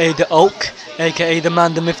 aka the Oak, aka the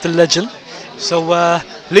man, the myth, the legend. So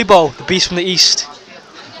Lubo, the beast from the east,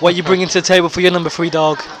 what are you bringing to the table for your number 3,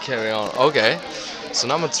 dog? Carry on. Okay. So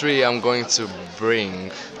number 3, I'm going to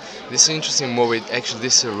bring this interesting movie. Actually,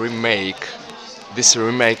 this is a remake. This is a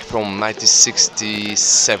remake from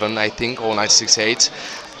 1967, I think, or 1968.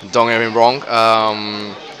 Don't get me wrong.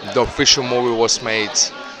 The official movie was made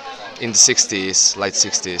in the 60s, late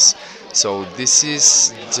 60s. So this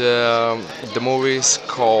is the movie is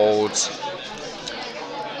called.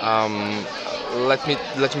 Let me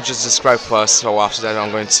just describe first. So after that,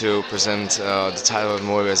 I'm going to present the title of the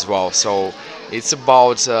movie as well. So it's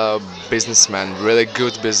about a businessman, really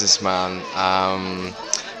good businessman,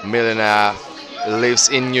 millionaire, lives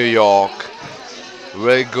in New York,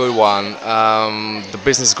 really good one. The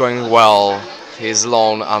business is going well. He's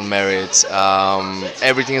alone, unmarried.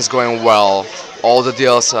 Everything is going well. All the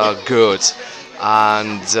deals are good,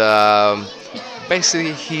 and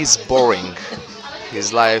basically he's boring.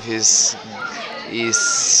 His life is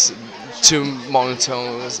too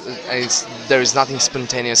monotone, and there is nothing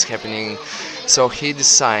spontaneous happening. So he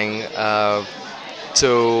decided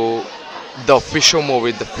to the official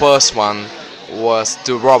movie. The first one was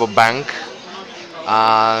to rob a bank,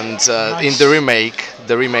 and Nice. in the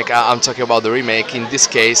remake, I'm talking about the remake. In this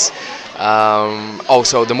case,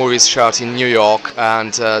 also the movie is shot in New York,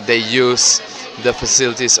 and they use the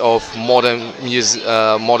facilities of modern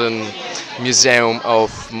museum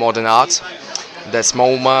of modern art. That's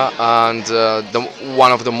MoMA, and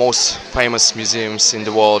one of the most famous museums in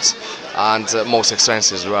the world, and most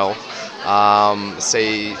expensive as well.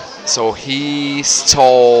 So he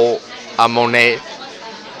stole a Monet,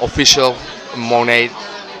 official Monet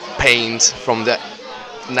paint from the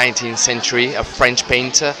 19th century, a French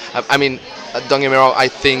painter. I mean, don't get me wrong, I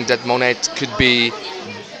think that Monet could be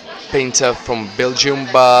painter from Belgium,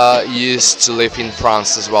 but he used to live in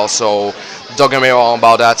France as well, so don't get me wrong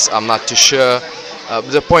about that, I'm not too sure.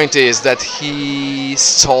 The point is that he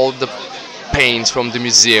stole the paint from the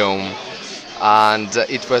museum, and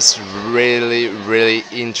it was really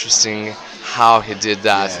interesting how he did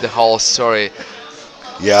that, the whole story.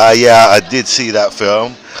 Yeah, I did see that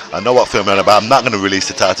film. I know what film it's about. I'm not going to release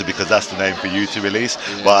the title because that's the name for you to release.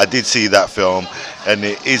 Yeah. But I did see that film, and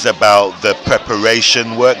it is about the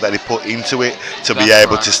preparation work that he put into it to be That's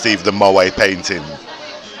able right. to Steve the Moet painting.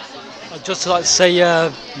 I'd just like to say,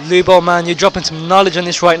 Lubo, man, you're dropping some knowledge on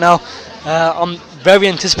this right now. I'm very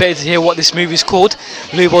anticipated to hear what this movie is called.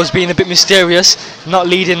 Lubo's being a bit mysterious, not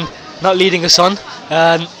leading us on.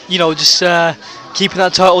 You know, just keeping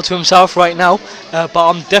that title to himself right now. But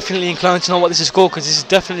I'm definitely inclined to know what this is called, because this is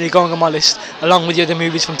definitely going on my list, along with the other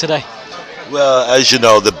movies from today. Well, as you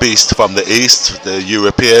know, the beast from the east, the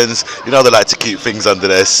Europeans, you know, they like to keep things under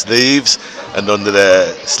their sleeves and under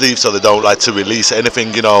their sleeves, so they don't like to release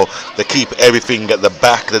anything. You know, they keep everything at the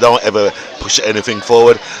back. They don't ever push anything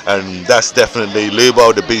forward, and that's definitely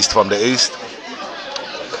Lubo, the beast from the east.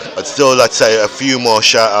 I'd still like to say a few more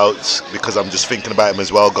shout outs, because I'm just thinking about him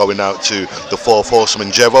as well, going out to the Fourth Horseman,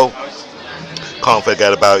 Jevo. Can't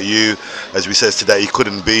forget about you. As we said today, he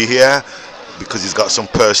couldn't be here because he's got some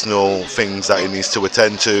personal things that he needs to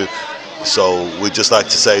attend to. So we'd just like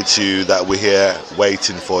to say to you that we're here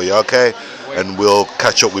waiting for you, okay? and we'll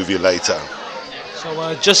catch up with you later.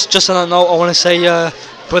 So just on that note, I want to say,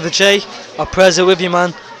 Brother Jay, our prayers are with you,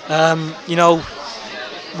 man. You know,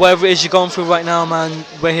 whatever it is you're going through right now, man,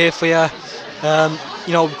 we're here for you.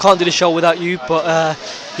 You know, we can't do the show without you, but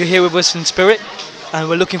you're here with us in spirit, and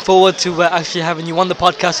we're looking forward to actually having you on the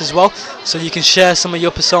podcast as well, so you can share some of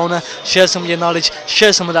your persona, share some of your knowledge,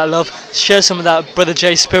 share some of that love, share some of that Brother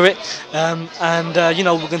Jay spirit, and you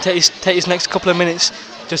know, we're going to take this next couple of minutes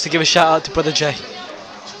just to give a shout out to Brother Jay.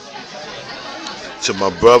 To my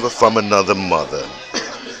brother from another mother.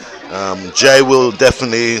 Brother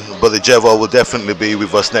Jevo will definitely be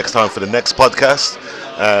with us next time for the next podcast.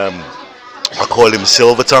 I call him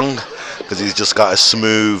Silver Tongue because he's just got a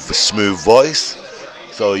smooth voice.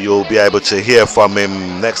 So you'll be able to hear from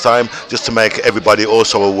him next time. Just to make everybody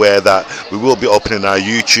also aware that we will be opening our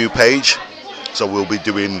YouTube page. So we'll be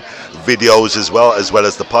doing videos as well as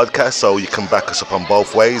the podcast. So you can back us up on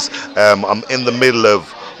both ways. I'm in the middle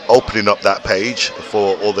of opening up that page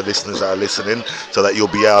for all the listeners that are listening, so that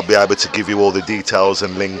I'll be able to give you all the details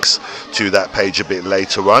and links to that page a bit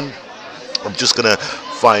later on. I'm just gonna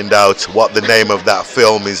find out what the name of that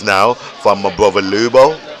film is now from my brother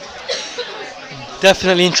Lubo.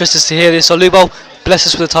 Definitely interested to hear this. So Lubo, bless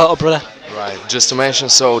us with the title, brother. Right, just to mention,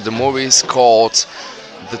 so the movie is called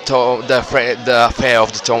the Affair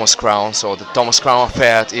of the Thomas Crown. So the Thomas Crown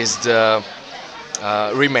Affair is the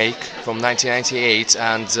remake from 1998,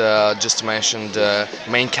 and just to mention, the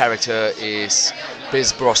main character is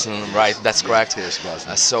Pierce Brosnan, right? That's correct.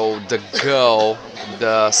 So the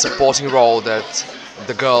supporting role that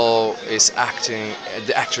the girl is acting,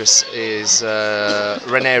 the actress is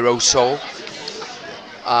Renee Rousseau.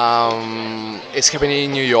 It's happening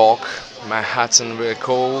in New York, Manhattan. Really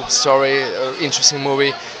cool story, interesting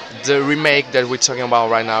movie. The remake that we're talking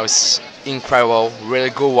about right now is incredible,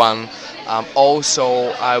 really good one.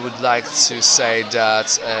 Also, I would like to say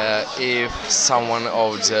that if someone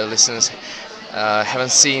of the listeners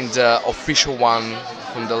haven't seen the official one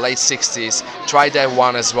from the late 60s, try that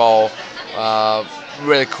one as well.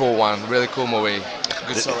 Really cool one, really cool movie.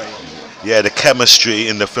 Good story. Yeah, the chemistry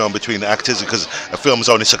in the film between the actors, because a film is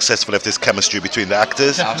only successful if there's chemistry between the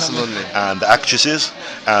actors Absolutely. and the actresses.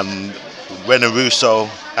 And Renee Russo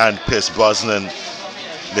and Pierce Brosnan,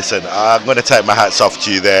 listen, I'm going to take my hats off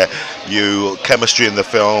to you there. Chemistry in the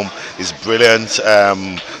film is brilliant.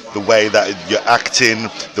 The way that you're acting,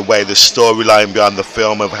 the way the storyline behind the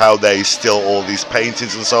film of how they steal all these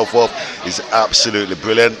paintings and so forth is absolutely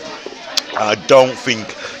brilliant. I don't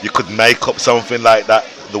think you could make up something like that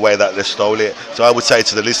the way that they stole it. So I would say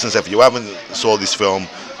to the listeners, if you haven't saw this film,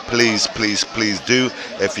 please do.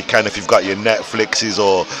 If you can, if you've got your Netflixes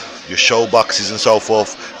or your show boxes and so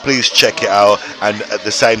forth, please check it out. And at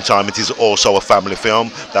the same time, it is also a family film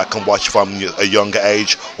that can watch from a younger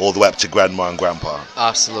age all the way up to grandma and grandpa.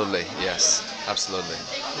 Absolutely, yes, absolutely.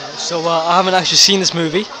 So I haven't actually seen this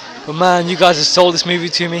movie, but man, you guys have sold this movie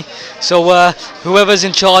to me. So whoever's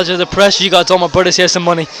in charge of the press, you got to all my brothers here some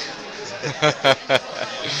money.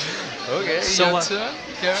 Okay, so your turn,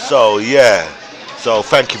 Kara? So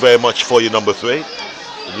thank you very much for your number 3,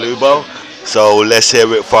 Lubo. So let's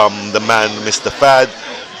hear it from the man, Mr. Fad.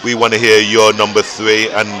 We want to hear your number 3,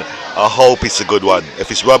 and I hope it's a good one.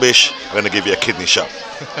 If it's rubbish, I'm going to give you a kidney shot.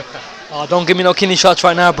 Oh, don't give me no kidney shots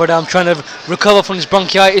right now, brother. I'm trying to recover from this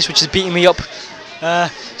bronchitis, which is beating me up.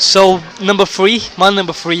 So number 3, my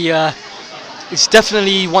number 3, it's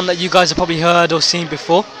definitely one that you guys have probably heard or seen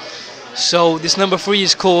before. So this number 3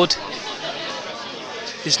 is called,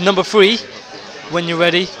 when you're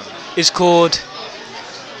ready, is called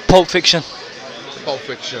Pulp Fiction. Pulp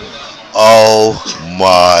Fiction. Oh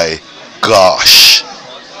my gosh.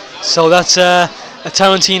 So that's a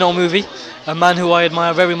Tarantino movie, a man who I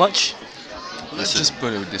admire very much. Let's just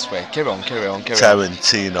put it this way. Carry on.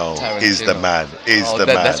 Tarantino is the man.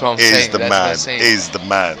 That's what I'm saying. Is the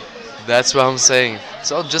man. That's what I'm saying.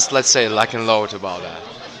 So just let's say lock and load about that.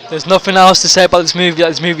 There's nothing else to say about this movie that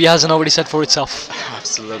this movie hasn't already said for itself.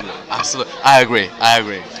 Absolutely. I agree.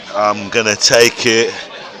 I'm gonna take it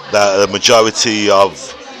that the majority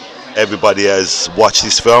of everybody has watched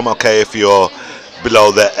this film. Okay, if you're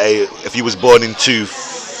below the age, if you was born in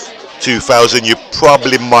 2000, you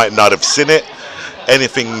probably might not have seen it.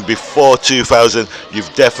 Anything before 2000,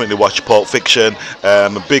 you've definitely watched Pulp Fiction,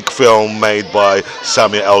 a big film made by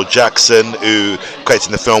Samuel L. Jackson, who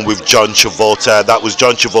created the film with John Travolta. That was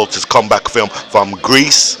John Travolta's comeback film from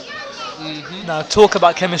Grease. Mm-hmm. Now talk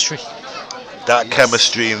about chemistry. That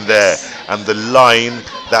chemistry in there, and the line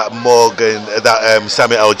that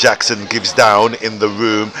Samuel L. Jackson gives down in the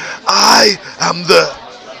room, I am the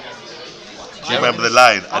Do you remember the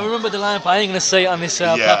line? I remember the line, but I ain't gonna say it on this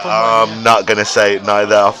platform. Yeah, I'm not gonna say it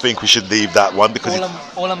neither. I think we should leave that one because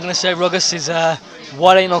All I'm gonna say, Ruggers, is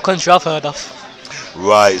what ain't no country I've heard of.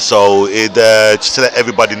 right. So just to let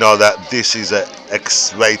everybody know that this is a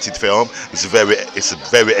X-rated film. It's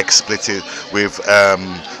very explicit with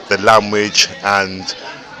the language and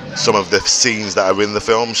some of the scenes that are in the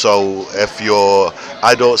film. So if you're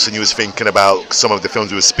adults and you was thinking about some of the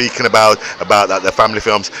films we were speaking about like the family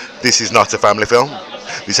films, this is not a family film.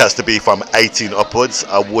 This has to be from 18 upwards.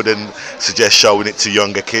 I wouldn't suggest showing it to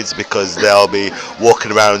younger kids because they'll be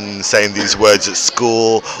walking around saying these words at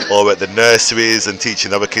school or at the nurseries and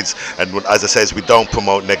teaching other kids. And as I says, we don't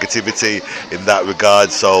promote negativity in that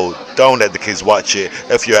regard. So don't let the kids watch it.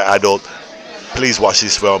 If you're an adult, please watch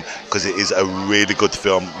this film because it is a really good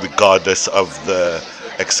film regardless of the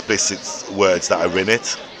explicit words that are in it.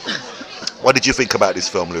 What did you think about this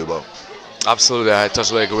film, Lubo? Absolutely, I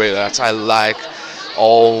totally agree with that. I like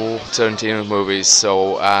all Tarantino movies,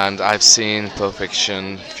 and I've seen Pulp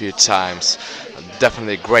Fiction a few times.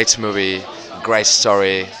 Definitely a great movie, great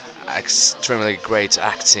story, extremely great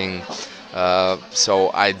acting. So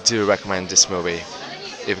I do recommend this movie.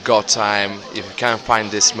 If you've got time, if you can find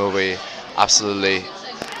this movie, absolutely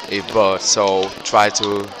so try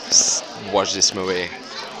to watch this movie.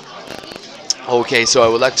 Okay, so I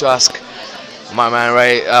would like to ask my man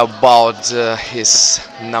Ray about his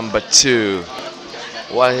number 2.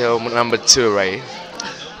 What is your number 2, Ray?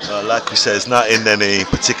 Like we said, it's not in any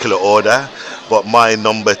particular order, but my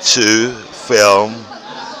number 2 film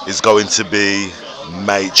is going to be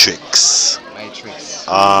Matrix. Great movie.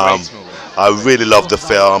 I really loved the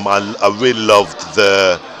film. I really loved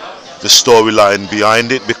the storyline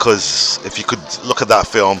behind it, because if you could look at that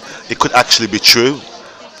film, it could actually be true.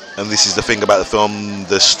 And this is the thing about the film,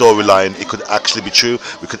 the storyline, it could actually be true.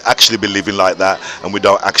 We could actually be living like that and we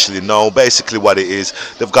don't actually know. Basically what it is,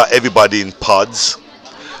 they've got everybody in pods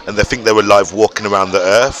and they think they're alive walking around the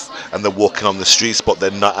earth and they're walking on the streets, but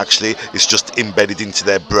they're not actually. It's just embedded into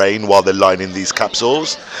their brain while they're lying in these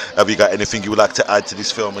capsules. Have you got anything you would like to add to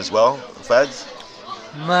this film as well, Fads?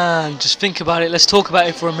 Man, just think about it. Let's talk about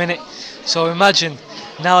it for a minute. So imagine,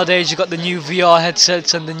 nowadays you got the new VR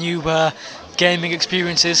headsets and the new gaming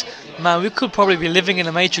experiences. Man, we could probably be living in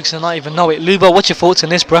a Matrix and not even know it. Lubo, what's your thoughts on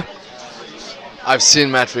this, bro? I've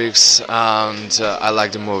seen Matrix and I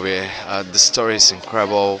like the movie. The story is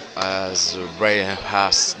incredible, as Ray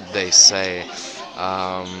has they say.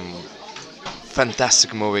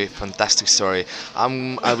 Fantastic movie, fantastic story.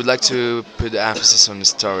 I would like to put the emphasis on the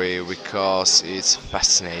story because it's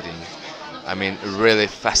fascinating. I mean, really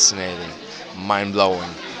fascinating, mind-blowing.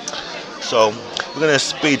 So we're going to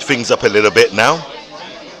speed things up a little bit now.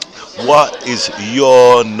 What is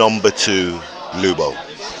your number 2, Lubo?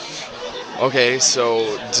 Okay,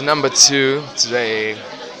 so the number 2 today,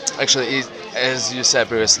 actually, is, as you said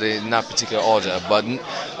previously, not particular order, but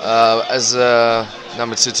as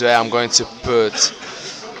number 2 today, I'm going to put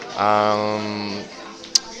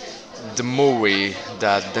the movie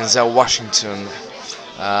that Denzel Washington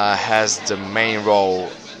has the main role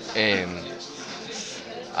in,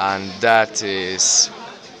 and that is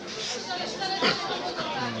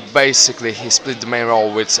basically he split the main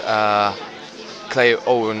role with Clay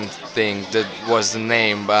Owen thing, that was the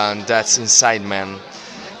name, and that's Inside Man.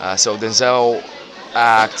 So Denzel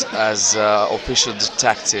act as official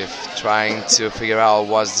detective, trying to figure out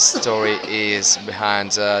what the story is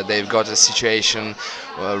behind. They've got a situation,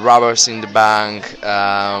 robbers in the bank,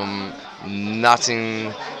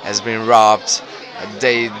 nothing has been robbed.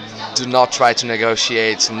 They do not try to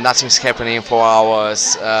negotiate, nothing's happening for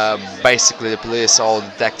hours. Basically the police, all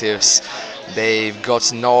detectives, they've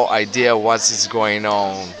got no idea what is going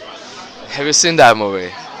on. Have you seen that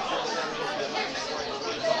movie?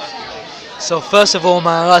 So first of all,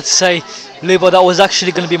 man, I'd like to say, Lubo, that was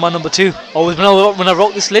actually going to be my number 2. When I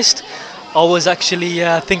wrote this list, I was actually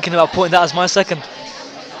thinking about putting that as my second.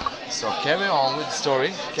 So carry on with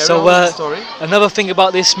the story. Another thing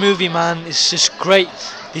about this movie, man, it's just great.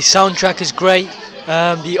 The soundtrack is great.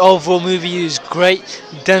 The overall movie is great.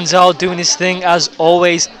 Denzel doing his thing, as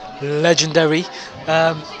always, legendary.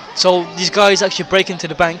 So these guys actually break into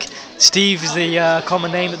the bank. Steve is the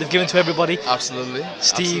common name that they've given to everybody. Absolutely.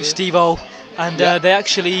 Steve-O. And they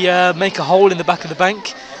actually make a hole in the back of the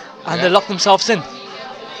bank and they lock themselves in.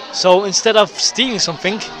 So instead of stealing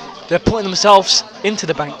something, they're putting themselves into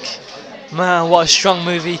the bank. Man, what a strong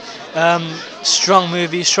movie.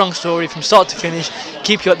 Strong story from start to finish.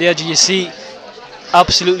 Keep you at the edge of your seat.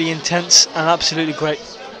 Absolutely intense and absolutely great.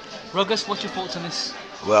 Ruggers, what's your thoughts on this?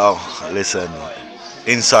 Well, listen,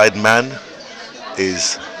 Inside Man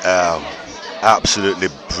is absolutely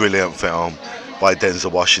brilliant film. by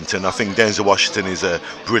Denzel Washington. I think Denzel Washington is a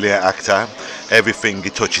brilliant actor. Everything he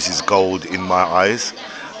touches is gold in my eyes.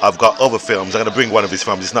 I've got other films. I'm going to bring one of his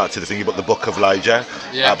films. It's not to the thingy, but The Book of Elijah.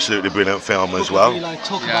 Yeah. Absolutely brilliant film as well.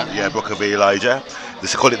 Talk Yeah. about it. Yeah, Book of Elijah. They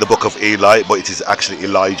call it the Book of Eli, but it is actually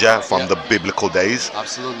Elijah from Yeah. the biblical days.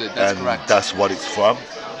 Absolutely, that's And correct. that's what it's from.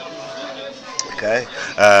 Okay,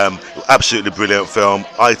 absolutely brilliant film.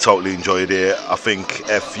 I totally enjoyed it. I think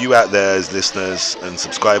if you out there as listeners and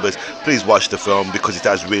subscribers, please watch the film because it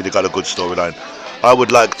has really got a good storyline. I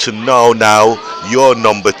would like to know now your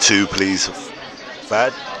number 2, please,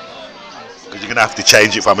 Fad, because you're gonna have to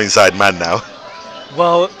change it from Inside Man now.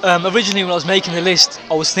 Well, originally when I was making the list,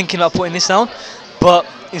 I was thinking about putting this down, but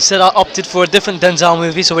instead I opted for a different Denzel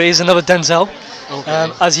movie, so it is another Denzel,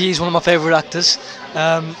 Okay. as he is one of my favourite actors.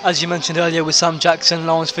 As you mentioned earlier with Sam Jackson,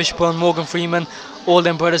 Lawrence Fishburne, Morgan Freeman, all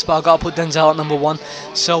them brothers, but I got to put Denzel at number 1.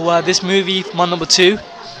 So this movie, my number 2,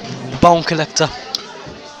 Bone Collector.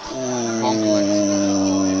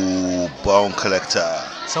 Ooh, Bone Collector.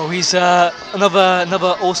 So he's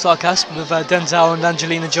another all-star cast with Denzel and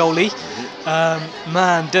Angelina Jolie.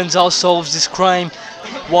 Man, Denzel solves this crime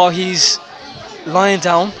while he's lying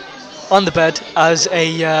down on the bed as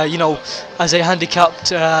a as a handicapped,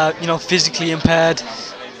 physically impaired,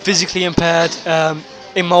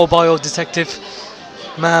 immobile detective.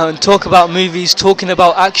 Man, talk about movies, talking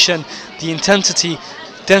about action, the intensity.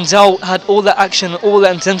 Denzel had all the action, all the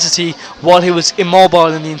intensity while he was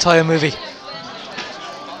immobile in the entire movie.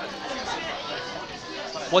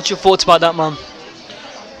 What's your thoughts about that, man?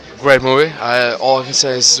 Great movie. All I can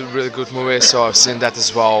say is a really good movie. So I've seen that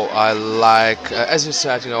as well. I like, as you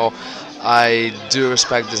said, I do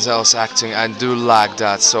respect Denzel's acting and do like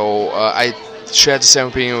that. So I share the same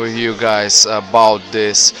opinion with you guys about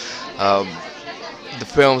this. The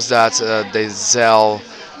films that Denzel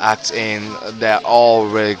act in, they're all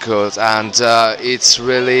really good, and it's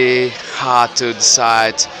really hard to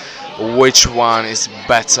decide which one is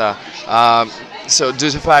better. So due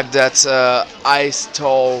to the fact that Ice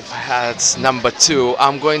Stove has number 2,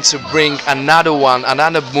 I'm going to bring another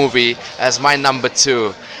movie as my number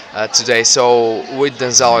 2 today. So with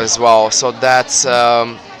Denzel as well. So that's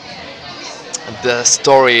the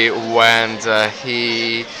story when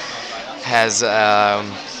he has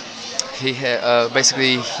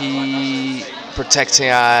basically he protecting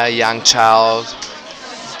a young child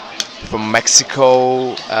from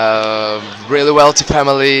Mexico, really wealthy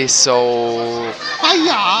family. So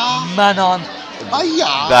Man on.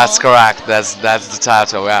 that's correct. That's the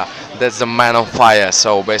title. Yeah, that's the Man on Fire.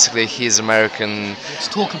 So basically, he's American, Let's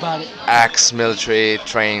talk about it. ex-military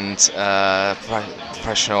trained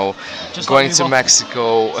professional, Just going like to me,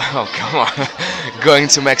 Mexico. Oh come on, going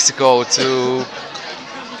to Mexico to.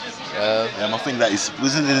 I think that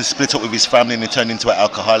wasn't he split up with his family and he turned into an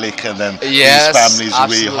alcoholic, and then Yes, his family's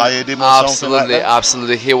absolutely, rehired him or something like that?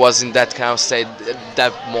 Absolutely. He was in that kind of state at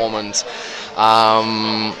that moment.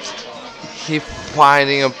 He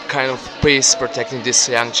finding a kind of peace protecting this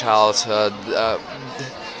young child.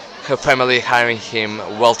 Her family hiring him,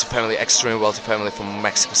 wealthy family, extremely wealthy family from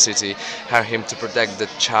Mexico City, hire him to protect the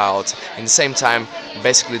child. In the same time,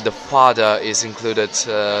 basically the father is included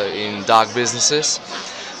in dark businesses.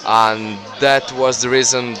 And that was the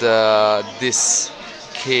reason this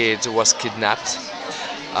kid was kidnapped,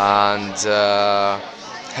 and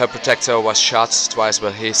her protector was shot twice,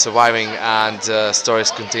 but he's surviving, and stories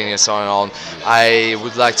continues on and on. I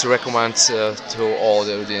would like to recommend to all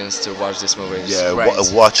the audience to watch this movie. It's Yeah,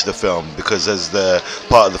 great. watch the film, because as the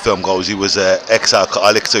part of the film goes, he was an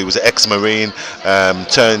ex-alcoholic, so he was an ex-marine,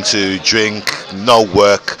 turned to drink, no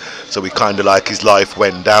work, so he kind of like his life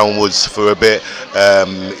went downwards for a bit.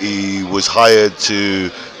 He was hired to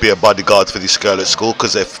be a bodyguard for this girl at school,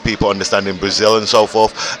 because if people understand in Brazil and so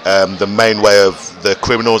forth, the main way of the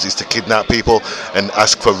criminals is to kidnap people and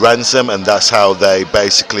ask for ransom, and that's how they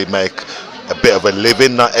basically make a bit of a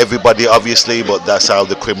living. Not everybody obviously, but that's how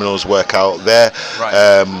the criminals work out there.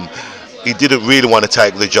 Right. He didn't really want to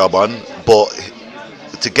take the job on, but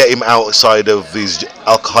to get him outside of his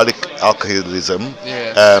alcoholism,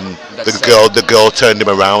 the girl turned him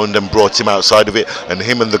around and brought him outside of it, and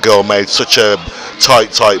him and the girl made such a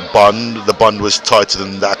tight bond. The bond was tighter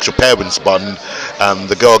than the actual parents' bond, and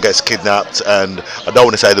the girl gets kidnapped. And I don't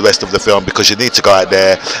want to say the rest of the film, because you need to go out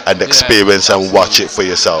there and experience and watch it for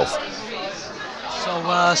yourself.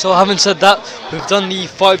 So having said that, we've done the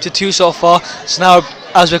 5-2 so far. So now,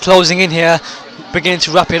 as we're closing in here, beginning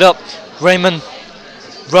to wrap it up, Raymond,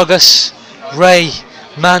 Ruggers, Ray,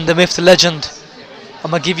 man, the myth, the legend,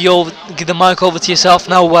 I'm gonna give the mic over to yourself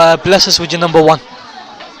now. Bless us with your number 1.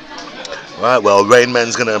 Right, well, Rain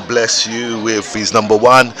Man's going to bless you with his number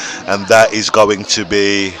one, and that is going to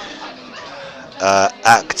be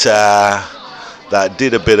actor that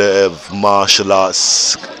did a bit of martial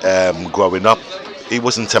arts growing up. He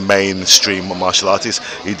wasn't a mainstream martial artist.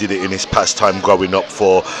 He did it in his pastime growing up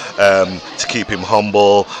to keep him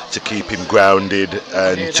humble, to keep him grounded,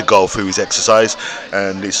 and to go through his exercise.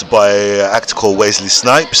 And it's by an actor called Wesley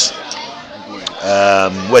Snipes.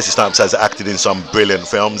 Wesley Snipes has acted in some brilliant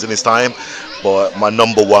films in his time, but my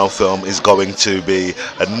number one film is going to be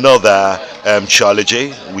another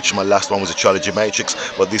trilogy, which my last one was a trilogy Matrix,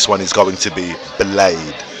 but this one is going to be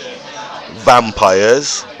Blade.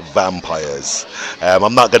 Vampires.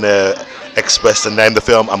 I'm not going to express the name of the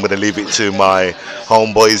film. I'm going to leave it to my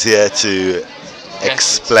homeboys here to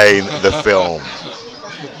explain the film.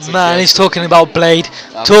 Man, he's talking about Blade.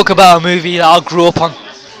 Talk about a movie that I grew up on.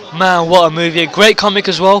 Man, what a movie. A great comic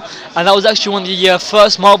as well. And that was actually one of the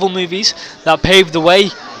first Marvel movies that paved the way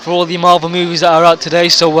for all the Marvel movies that are out today.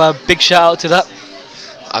 So big shout out to that.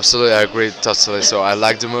 Absolutely, I agree totally. So I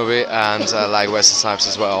like the movie, and I like Wesley Snipes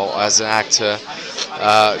as well as an actor.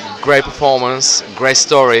 Great performance, great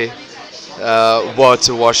story, worth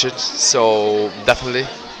to watch it. So definitely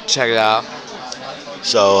check it out.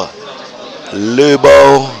 So,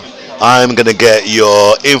 Lubo, I'm gonna get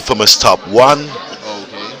your infamous top one,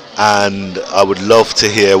 Okay. and I would love to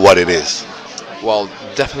hear what it is. Well,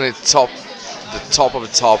 definitely the top of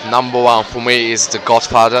the top. Number one for me is The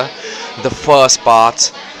Godfather, the first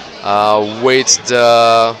part, with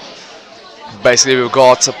the basically we've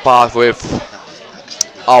got a part with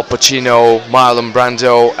Al Pacino, Marlon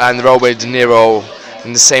Brando, and Robert De Niro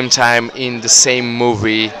in the same time in the same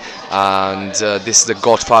movie, and this is The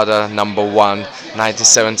Godfather number one,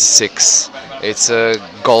 1976. It's a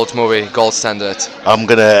gold movie, gold standard. I'm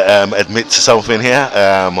gonna admit to something here.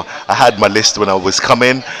 I had my list when I was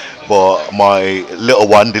coming, but my little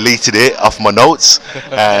one deleted it off my notes,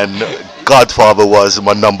 and Godfather was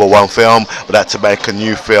my number one film, but I had to make a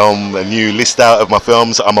new film, a new list out of my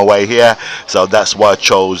films on my way here, so that's why I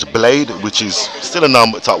chose Blade, which is still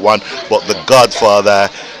a top one, but The Godfather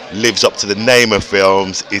lives up to the name of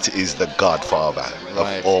films. It is The Godfather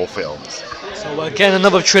of all films. So again,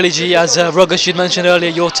 another trilogy, as Ruggers you mentioned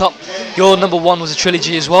earlier, your number one was a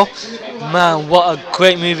trilogy as well. Man, what a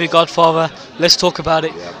great movie, Godfather. Let's talk about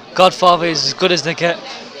it. Godfather is as good as they get.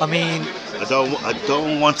 I mean, I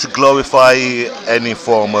don't want to glorify any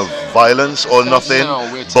form of violence or nothing,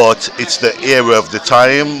 but it's the era of the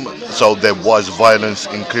time, so there was violence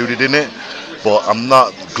included in it. But I'm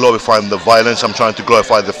not glorifying the violence, I'm trying to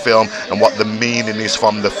glorify the film and what the meaning is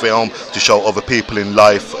from the film, to show other people in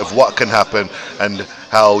life of what can happen and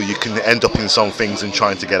how you can end up in some things and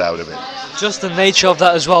trying to get out of it. just the nature of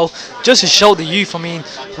that as well, just to show the youth. I mean,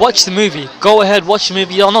 watch the movie, go ahead, watch the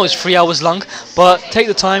movie. I know it's 3 hours long, but take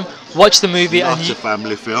the time, watch the movie. It's not and a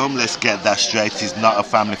family film, let's get that straight. It's not a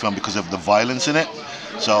family film because of the violence in it.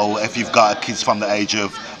 So if you've got kids from the age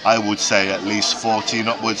of, I would say at least 14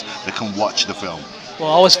 upwards, they can watch the film.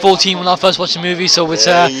 Well, I was 14 when I first watched the movie, so it's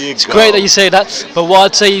It's great that you say that. But what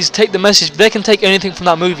I'd say is take the message. They can take anything from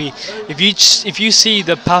that movie. If you see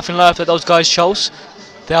the path in life that those guys chose,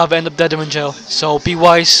 they either end up dead or in jail. So be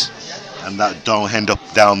wise. And that don't end up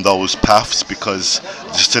down those paths, because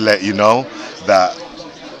just to let you know that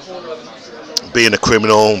being a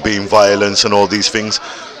criminal, being violent and all these things,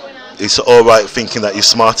 it's alright thinking that you're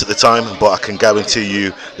smart at the time, but I can guarantee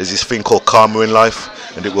you there's this thing called karma in life,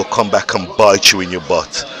 and it will come back and bite you in your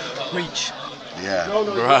butt. Preach. Yeah.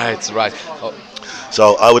 Right. Oh,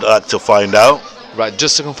 So I would like to find out. right,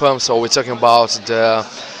 just to confirm, so we're talking about the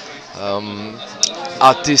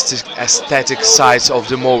artistic, aesthetic sides of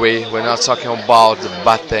the movie. We're not talking about the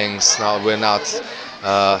bad things. No, we're not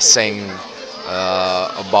saying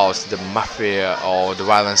about the mafia or the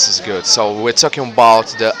violence is good. So we're talking about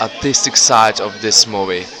the artistic side of this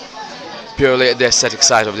movie, purely the aesthetic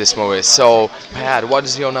side of this movie. So, Pat, what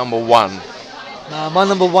is your number one? My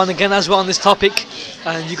number one, again, as we're on this topic,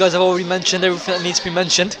 and you guys have already mentioned everything that needs to be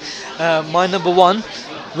mentioned. My number one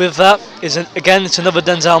with that is, again, it's another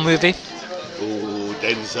Denzel movie. Oh,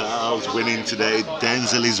 Denzel's winning today.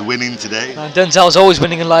 Denzel is winning today. Denzel's always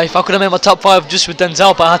winning in life. I could have made my top 5 just with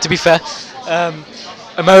Denzel, but I had to be fair.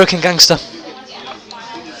 American Gangster.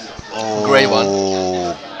 Oh, Great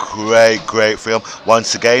one. Great film.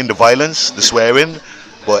 Once again, the violence, the swearing,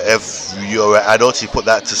 but if you're an adult, you put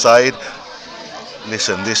that to side.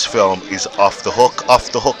 Listen, this film is off the hook.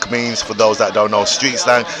 Off the hook means, for those that don't know street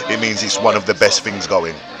slang, it means it's one of the best things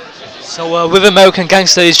going. So with American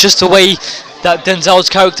Gangster, it's just the way that Denzel's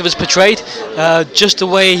character is portrayed, just the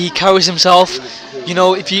way he carries himself. you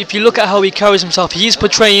know, if you look at how he carries himself, he is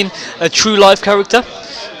portraying a true life character.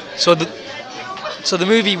 So the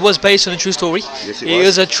movie was based on a true story. Yes, it It was.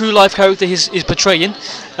 is a true life character he's portraying.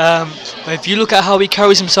 But if you look at how he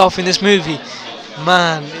carries himself in this movie,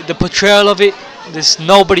 man, the portrayal of it, there's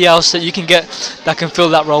nobody else that you can get that can fill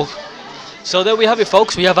that role. So there we have it,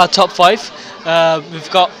 folks. We have our top 5. We've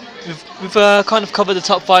kind of covered the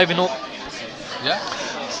top 5 in all. Yeah.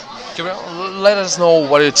 Let us know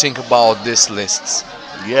what you think about these lists.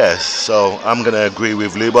 Yes, so I'm going to agree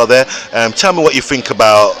with Lubo there. Tell me what you think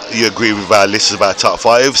about, you agree with our lists of our top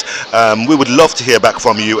 5s. We would love to hear back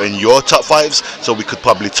from you and your top 5s, so we could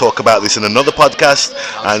probably talk about this in another podcast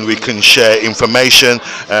and we can share information.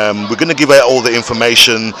 We're going to give out all the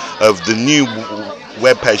information of the new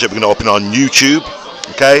webpage that we're going to open on YouTube,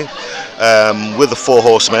 okay, with the 4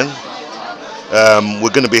 Horsemen.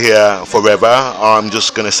 We're going to be here forever. I'm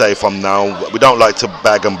just going to say from now, we don't like to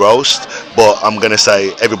bag and boast, but I'm going to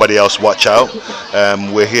say everybody else watch out.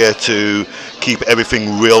 We're here to keep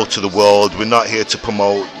everything real to the world. We're not here to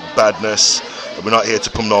promote badness. We're not here to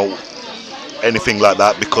promote anything like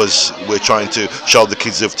that, because we're trying to show the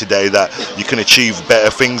kids of today that you can achieve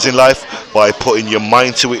better things in life by putting your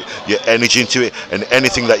mind to it, your energy into it, and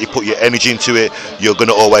anything that you put your energy into it, you're going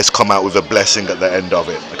to always come out with a blessing at the end of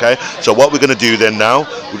it. Okay, so what we're going to do then now,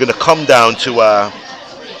 we're going to come down to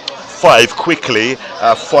 5 quickly,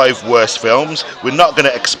 5 worst films. We're not going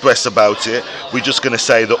to express about it, we're just going to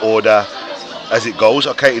say the order as it goes,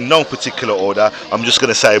 okay, in no particular order. I'm just going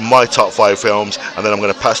to say my top 5 films, and then I'm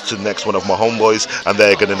going to pass to the next one of my homeboys, and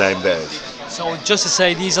they're going to name theirs. So just to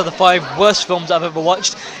say, these are the 5 worst films I've ever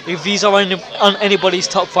watched. If these are on anybody's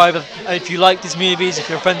top 5, if you like these movies, if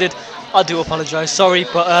you're offended, I do apologise. Sorry,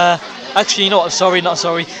 but actually, you know what? Sorry, not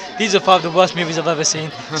sorry. These are 5 of the worst movies I've ever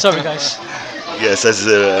seen. Sorry, guys. Yes, as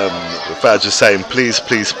Faz was saying, please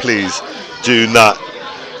do not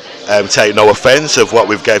take no offence of what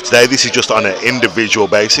we've gave today. This is just on an individual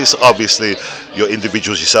basis. Obviously, you're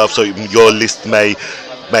individuals yourself, so your list may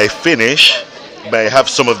finish, may have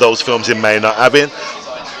some of those films it may not have it.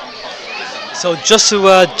 So just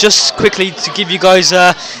quickly to give you guys,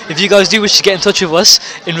 if you guys do wish to get in touch with us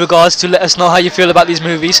in regards to let us know how you feel about these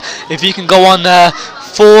movies, if you can go on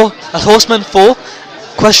Horseman4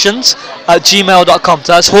 questions at gmail.com.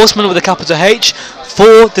 So that's Horseman with a capital H,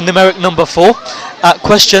 4 the numeric number 4 at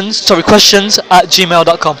questions at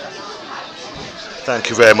gmail.com. Thank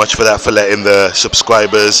you very much for that, for letting the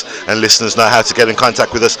subscribers and listeners know how to get in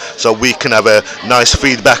contact with us, so we can have a nice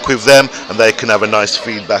feedback with them and they can have a nice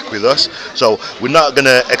feedback with us. So we're not going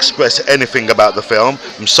to express anything about the film.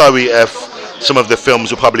 I'm sorry if some of the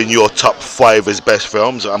films were probably in your top 5 as best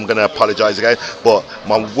films. I'm going to apologise again, but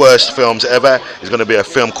my worst films ever is going to be a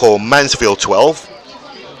film called Mansfield 12.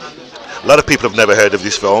 A lot of people have never heard of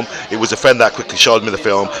this film. It was a friend that quickly showed me the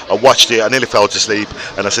film. I watched it, I nearly fell asleep,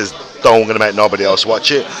 and I says, don't, I'm going to make nobody else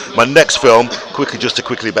watch it. My next film, just to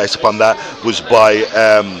quickly based upon that, was by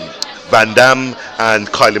Van Damme and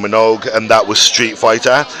Kylie Minogue, and that was Street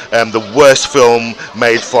Fighter. The worst film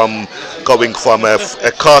made from going from a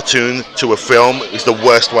cartoon to a film is the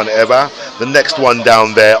worst one ever. The next one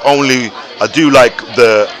down there, I do like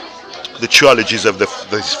the trilogies of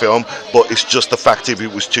this film, but it's just the fact if it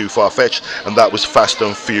was too far-fetched, and that was Fast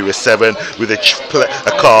and Furious 7 with a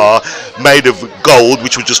car made of gold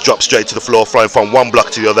which would just drop straight to the floor, flying from one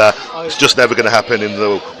block to the other. It's just never going to happen in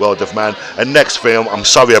the world of man. And next film, I'm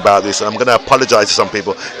sorry about this, and I'm going to apologise to some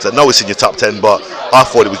people because I know it's in your top 10, but I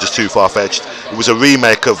thought it was just too far-fetched. It was a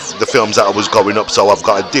remake of the films that I was growing up, so I've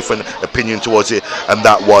got a different opinion towards it, and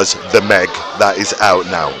that was The Meg. That is out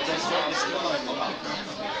now.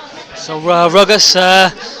 So Ruggers,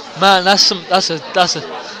 man, that's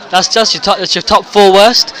just your top 4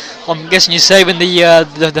 worst. I'm guessing you're saving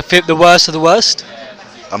the worst of the worst.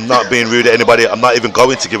 I'm not being rude to anybody. I'm not even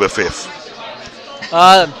going to give a 5th.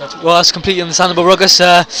 Well, that's completely understandable, Ruggers.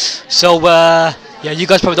 Yeah, you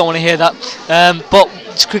guys probably don't want to hear that. But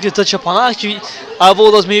just quickly touch upon that. Actually, out of all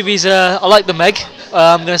those movies, I like The Meg.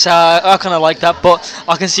 I'm gonna say I kind of like that, but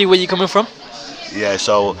I can see where you're coming from. Yeah,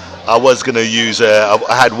 so I was going to use, I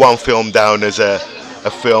had one film down as a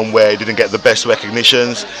film where it didn't get the best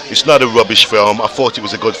recognitions. It's not a rubbish film. I thought it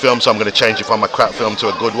was a good film, so I'm going to change it from a crap film to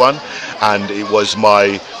a good one. And it was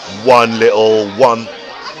my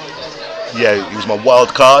it was my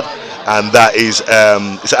wild card. And that is,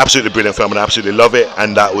 it's an absolutely brilliant film and I absolutely love it.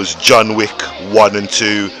 And that was John Wick 1 and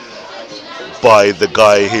 2 by the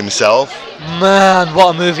guy himself. Man,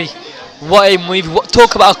 what a movie. What a movie.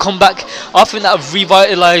 Talk about a comeback. I think that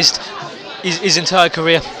revitalised his entire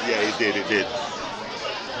career. Yeah, it did.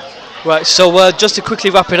 Right, so just to quickly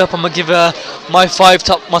wrap it up, I'm gonna give my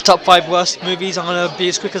top five worst movies. I'm gonna be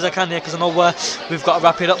as quick as I can here because I know we've got to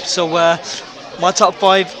wrap it up. So my top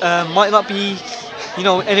five might not be,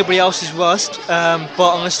 anybody else's worst, but I'm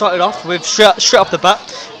gonna start it off with straight off the bat,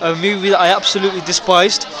 a movie that I absolutely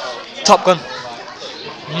despised, Top Gun.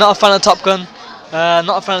 Not a fan of Top Gun.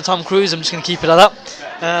 Not a fan of Tom Cruise. I'm just gonna keep it at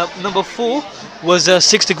that. Number 4 was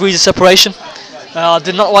 6 Degrees of Separation. I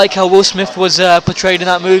did not like how Will Smith was portrayed in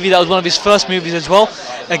that movie. That was one of his first movies as well.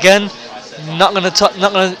 Again, not gonna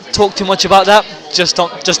talk too much about that. Just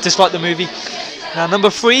dislike the movie. Now number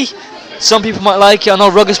 3, some people might like it. I know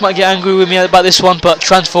Ruggers might get angry with me about this one, but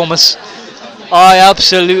Transformers. I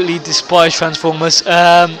absolutely despise Transformers.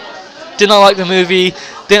 Did not like the movie.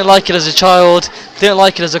 Didn't like it as a child. Didn't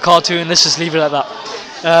like it as a cartoon. Let's just leave it at that.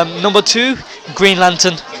 Number 2, Green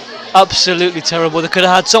Lantern. Absolutely terrible. They could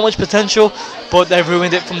have had so much potential, but they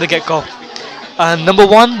ruined it from the get-go. And number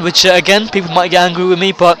 1, which again people might get angry with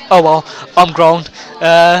me, but oh well, I'm grown.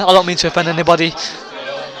 I don't mean to offend anybody.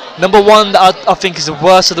 Number 1 that I think is the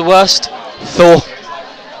worst of the worst, Thor.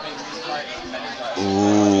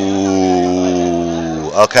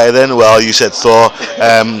 Okay then, well you said Thor,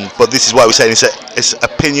 but this is why we're saying it's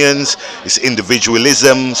opinions, it's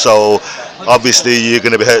individualism, so obviously you're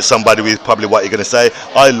going to be hurt somebody with probably what you're going to say.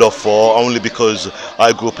 I love Thor only because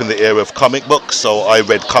I grew up in the era of comic books, so I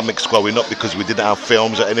read comics growing up because we didn't have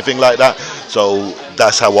films or anything like that, so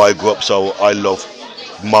that's how I grew up. So I love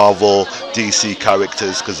Marvel, DC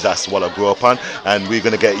characters because that's what I grew up on. And we're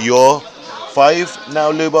going to get your 5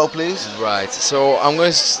 now, Lubo, please. Right, so I'm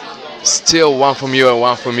going to steal one from you and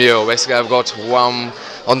one from you. Basically, I've got one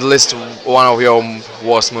on the list, one of your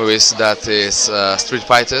worst movies, that is Street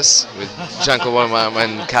Fighters with Jean-Claude Van Damme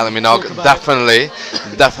and Kylie Minogue.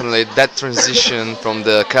 Definitely that transition from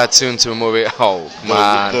the cartoon to a movie. Oh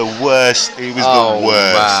man, the worst. It was the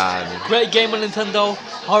worst. Man. Great game on Nintendo,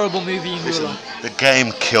 horrible movie in real life. The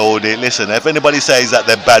game killed it. Listen, if anybody says that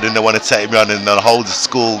they're bad and they want to take me on in a whole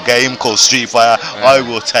school game called Street Fighter, I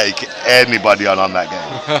will take anybody on that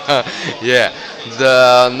game. Yeah,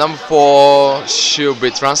 the number 4 should be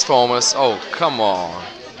Transformers. Oh, come on.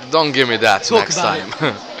 Don't give me that next time.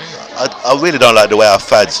 I really don't like the way our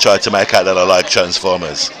fads try to make out that I like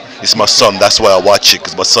Transformers. It's my son, that's why I watch it,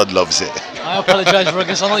 because my son loves it. I apologise,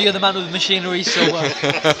 Ruggers. I know you're the man with machinery, so...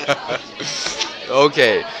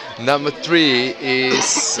 Okay, number 3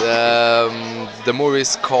 is the movie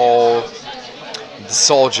is called The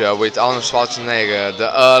Soldier with Arnold Schwarzenegger.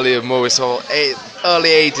 The early movie, so early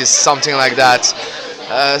 80s, something like that.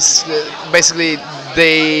 Basically,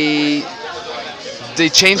 they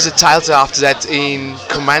changed the title after that in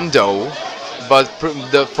Commando, but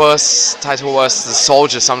the first title was The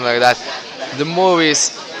Soldier, something like that. The movie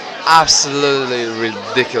is absolutely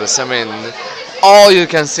ridiculous. I mean, all you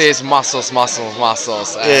can see is muscles. And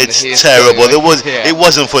it's terrible. It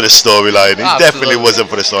wasn't for the storyline. It definitely wasn't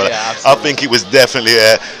for the storyline. Yeah, I think it was definitely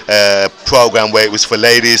a program where it was for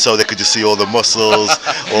ladies, so they could just see all the muscles,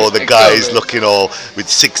 all the guys looking all with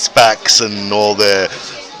 6 packs and all the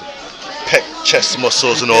chest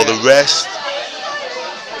muscles and all the rest.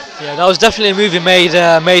 Yeah, that was definitely a movie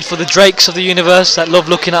made for the Drakes of the universe that love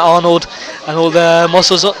looking at Arnold and all the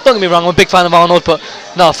muscles. Don't get me wrong, I'm a big fan of Arnold, but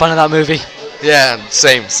not a fan of that movie. Yeah,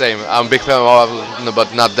 same. I'm a big fan of Arnold,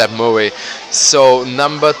 but not that movie. So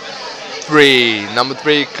number 3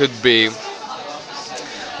 could be,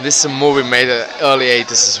 this is a movie made in the early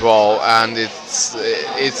 80s as well, and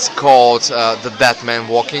it's called The Dead Man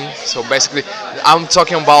Walking. So basically, I'm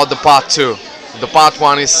talking about the part 2. The part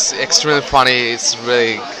 1 is extremely funny. It's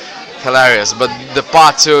really hilarious, but the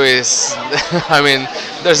part 2 is, I mean,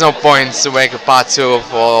 there's no point to make a part 2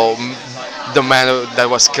 for the man that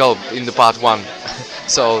was killed in the part 1.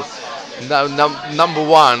 So number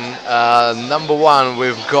one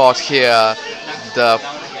we've got here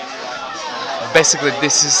basically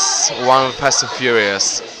this is one of Fast and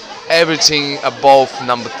Furious. Everything above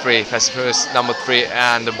number 3, Fast and Furious number 3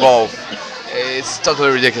 and above, it's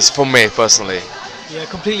totally ridiculous for me personally. Yeah,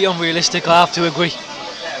 completely unrealistic, I have to agree.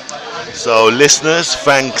 So listeners,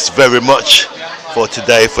 thanks very much for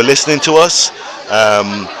today for listening to us.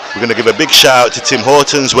 We're going to give a big shout out to Tim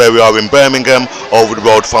Hortons, where we are in Birmingham, over the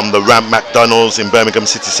road from the Ramp McDonald's in Birmingham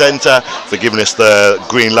City Centre, for giving us the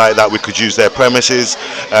green light that we could use their premises.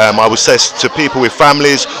 I would say to people with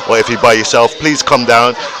families, or if you're by yourself, please come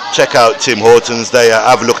down, check out Tim Hortons. They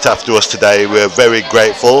have looked after us today. We're very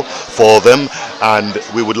grateful for them, and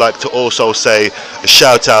we would like to also say a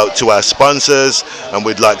shout out to our sponsors, and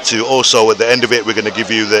we'd like to also at the end of it we're going to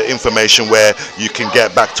give you the information where you can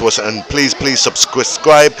get back to us, and please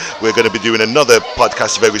subscribe. We're going to be doing another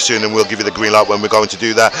podcast very soon, and we'll give you the green light when we're going to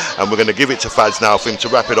do that, and we're going to give it to Fads now for him to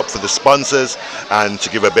wrap it up for the sponsors and to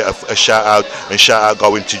give a bit of a shout out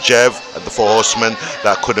going to Jev at the Four Horsemen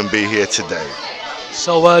that couldn't be here today.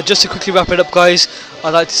 So just to quickly wrap it up, guys,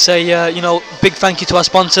 I'd like to say, big thank you to our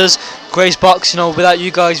sponsors, Grace Box. Without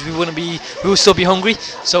you guys, we would still be hungry.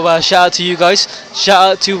 So shout out to you guys.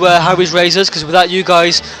 Shout out to Harry's Razors, because without you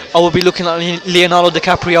guys, I will be looking like Leonardo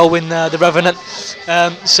DiCaprio in The Revenant.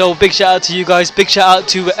 So big shout out to you guys. Big shout out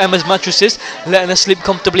to Emma's Mattresses, letting us sleep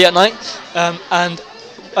comfortably at night. And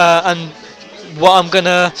what I'm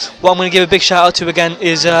gonna give a big shout out to again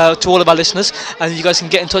is to all of our listeners, and you guys can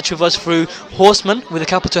get in touch with us through Horseman with a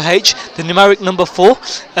capital H, the numeric number 4,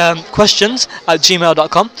 questions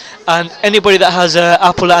 @gmail.com. And anybody that has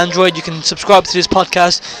Apple or Android, you can subscribe to this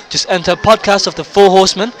podcast. Just enter podcast of the Four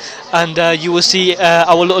Horsemen, and you will see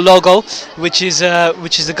our little logo, which is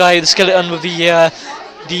the guy, the skeleton with the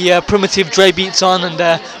primitive Dre beats on, and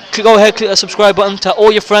go ahead, click that subscribe button, tell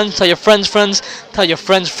all your friends, tell your friends' friends, tell your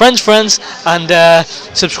friends, and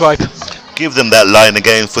subscribe. Give them that line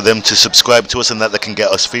again for them to subscribe to us, and that they can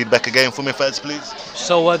get us feedback again for me, Fads, please.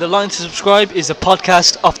 So the line to subscribe is the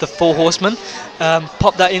podcast of the Four Horsemen.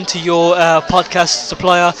 Pop that into your podcast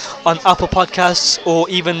supplier on Apple Podcasts or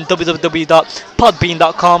even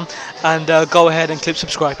www.podbean.com, and go ahead and click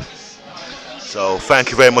subscribe. So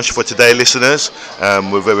thank you very much for today, listeners.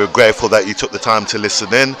 We're very grateful that you took the time to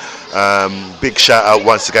listen in. Big shout out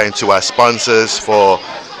once again to our sponsors for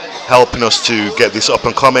helping us to get this up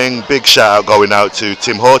and coming. Big shout out going out to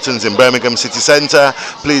Tim Hortons in Birmingham City Centre.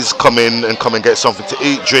 Please come in and get something to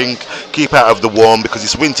eat, drink, keep out of the warm, because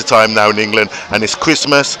it's winter time now in England and it's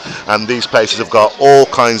Christmas, and these places have got all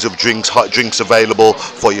kinds of drinks, hot drinks available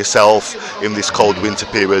for yourself in this cold winter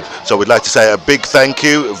period. So we'd like to say a big thank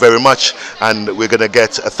you very much, and we're going to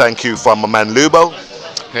get a thank you from my man Lubo.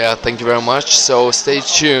 Yeah, thank you very much. So stay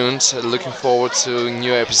tuned. Looking forward to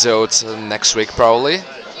new episodes next week probably.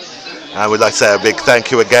 And we'd like to say a big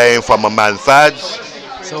thank you again from my man Fads.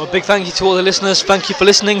 So a big thank you to all the listeners. Thank you for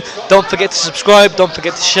listening. Don't forget to subscribe. Don't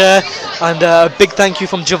forget to share. And a big thank you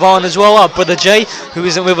from Javan as well, our brother Jay, who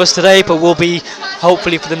isn't with us today, but will be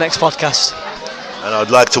hopefully for the next podcast. And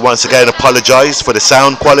I'd like to once again apologise for the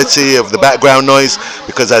sound quality of the background noise,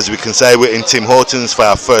 because as we can say, we're in Tim Hortons for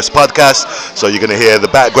our first podcast, so you're going to hear the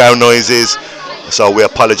background noises. So we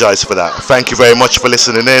apologise for that. Thank you very much for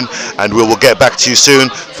listening in, and we will get back to you soon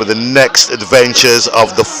for the next adventures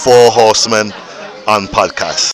of the Four Horsemen on podcast.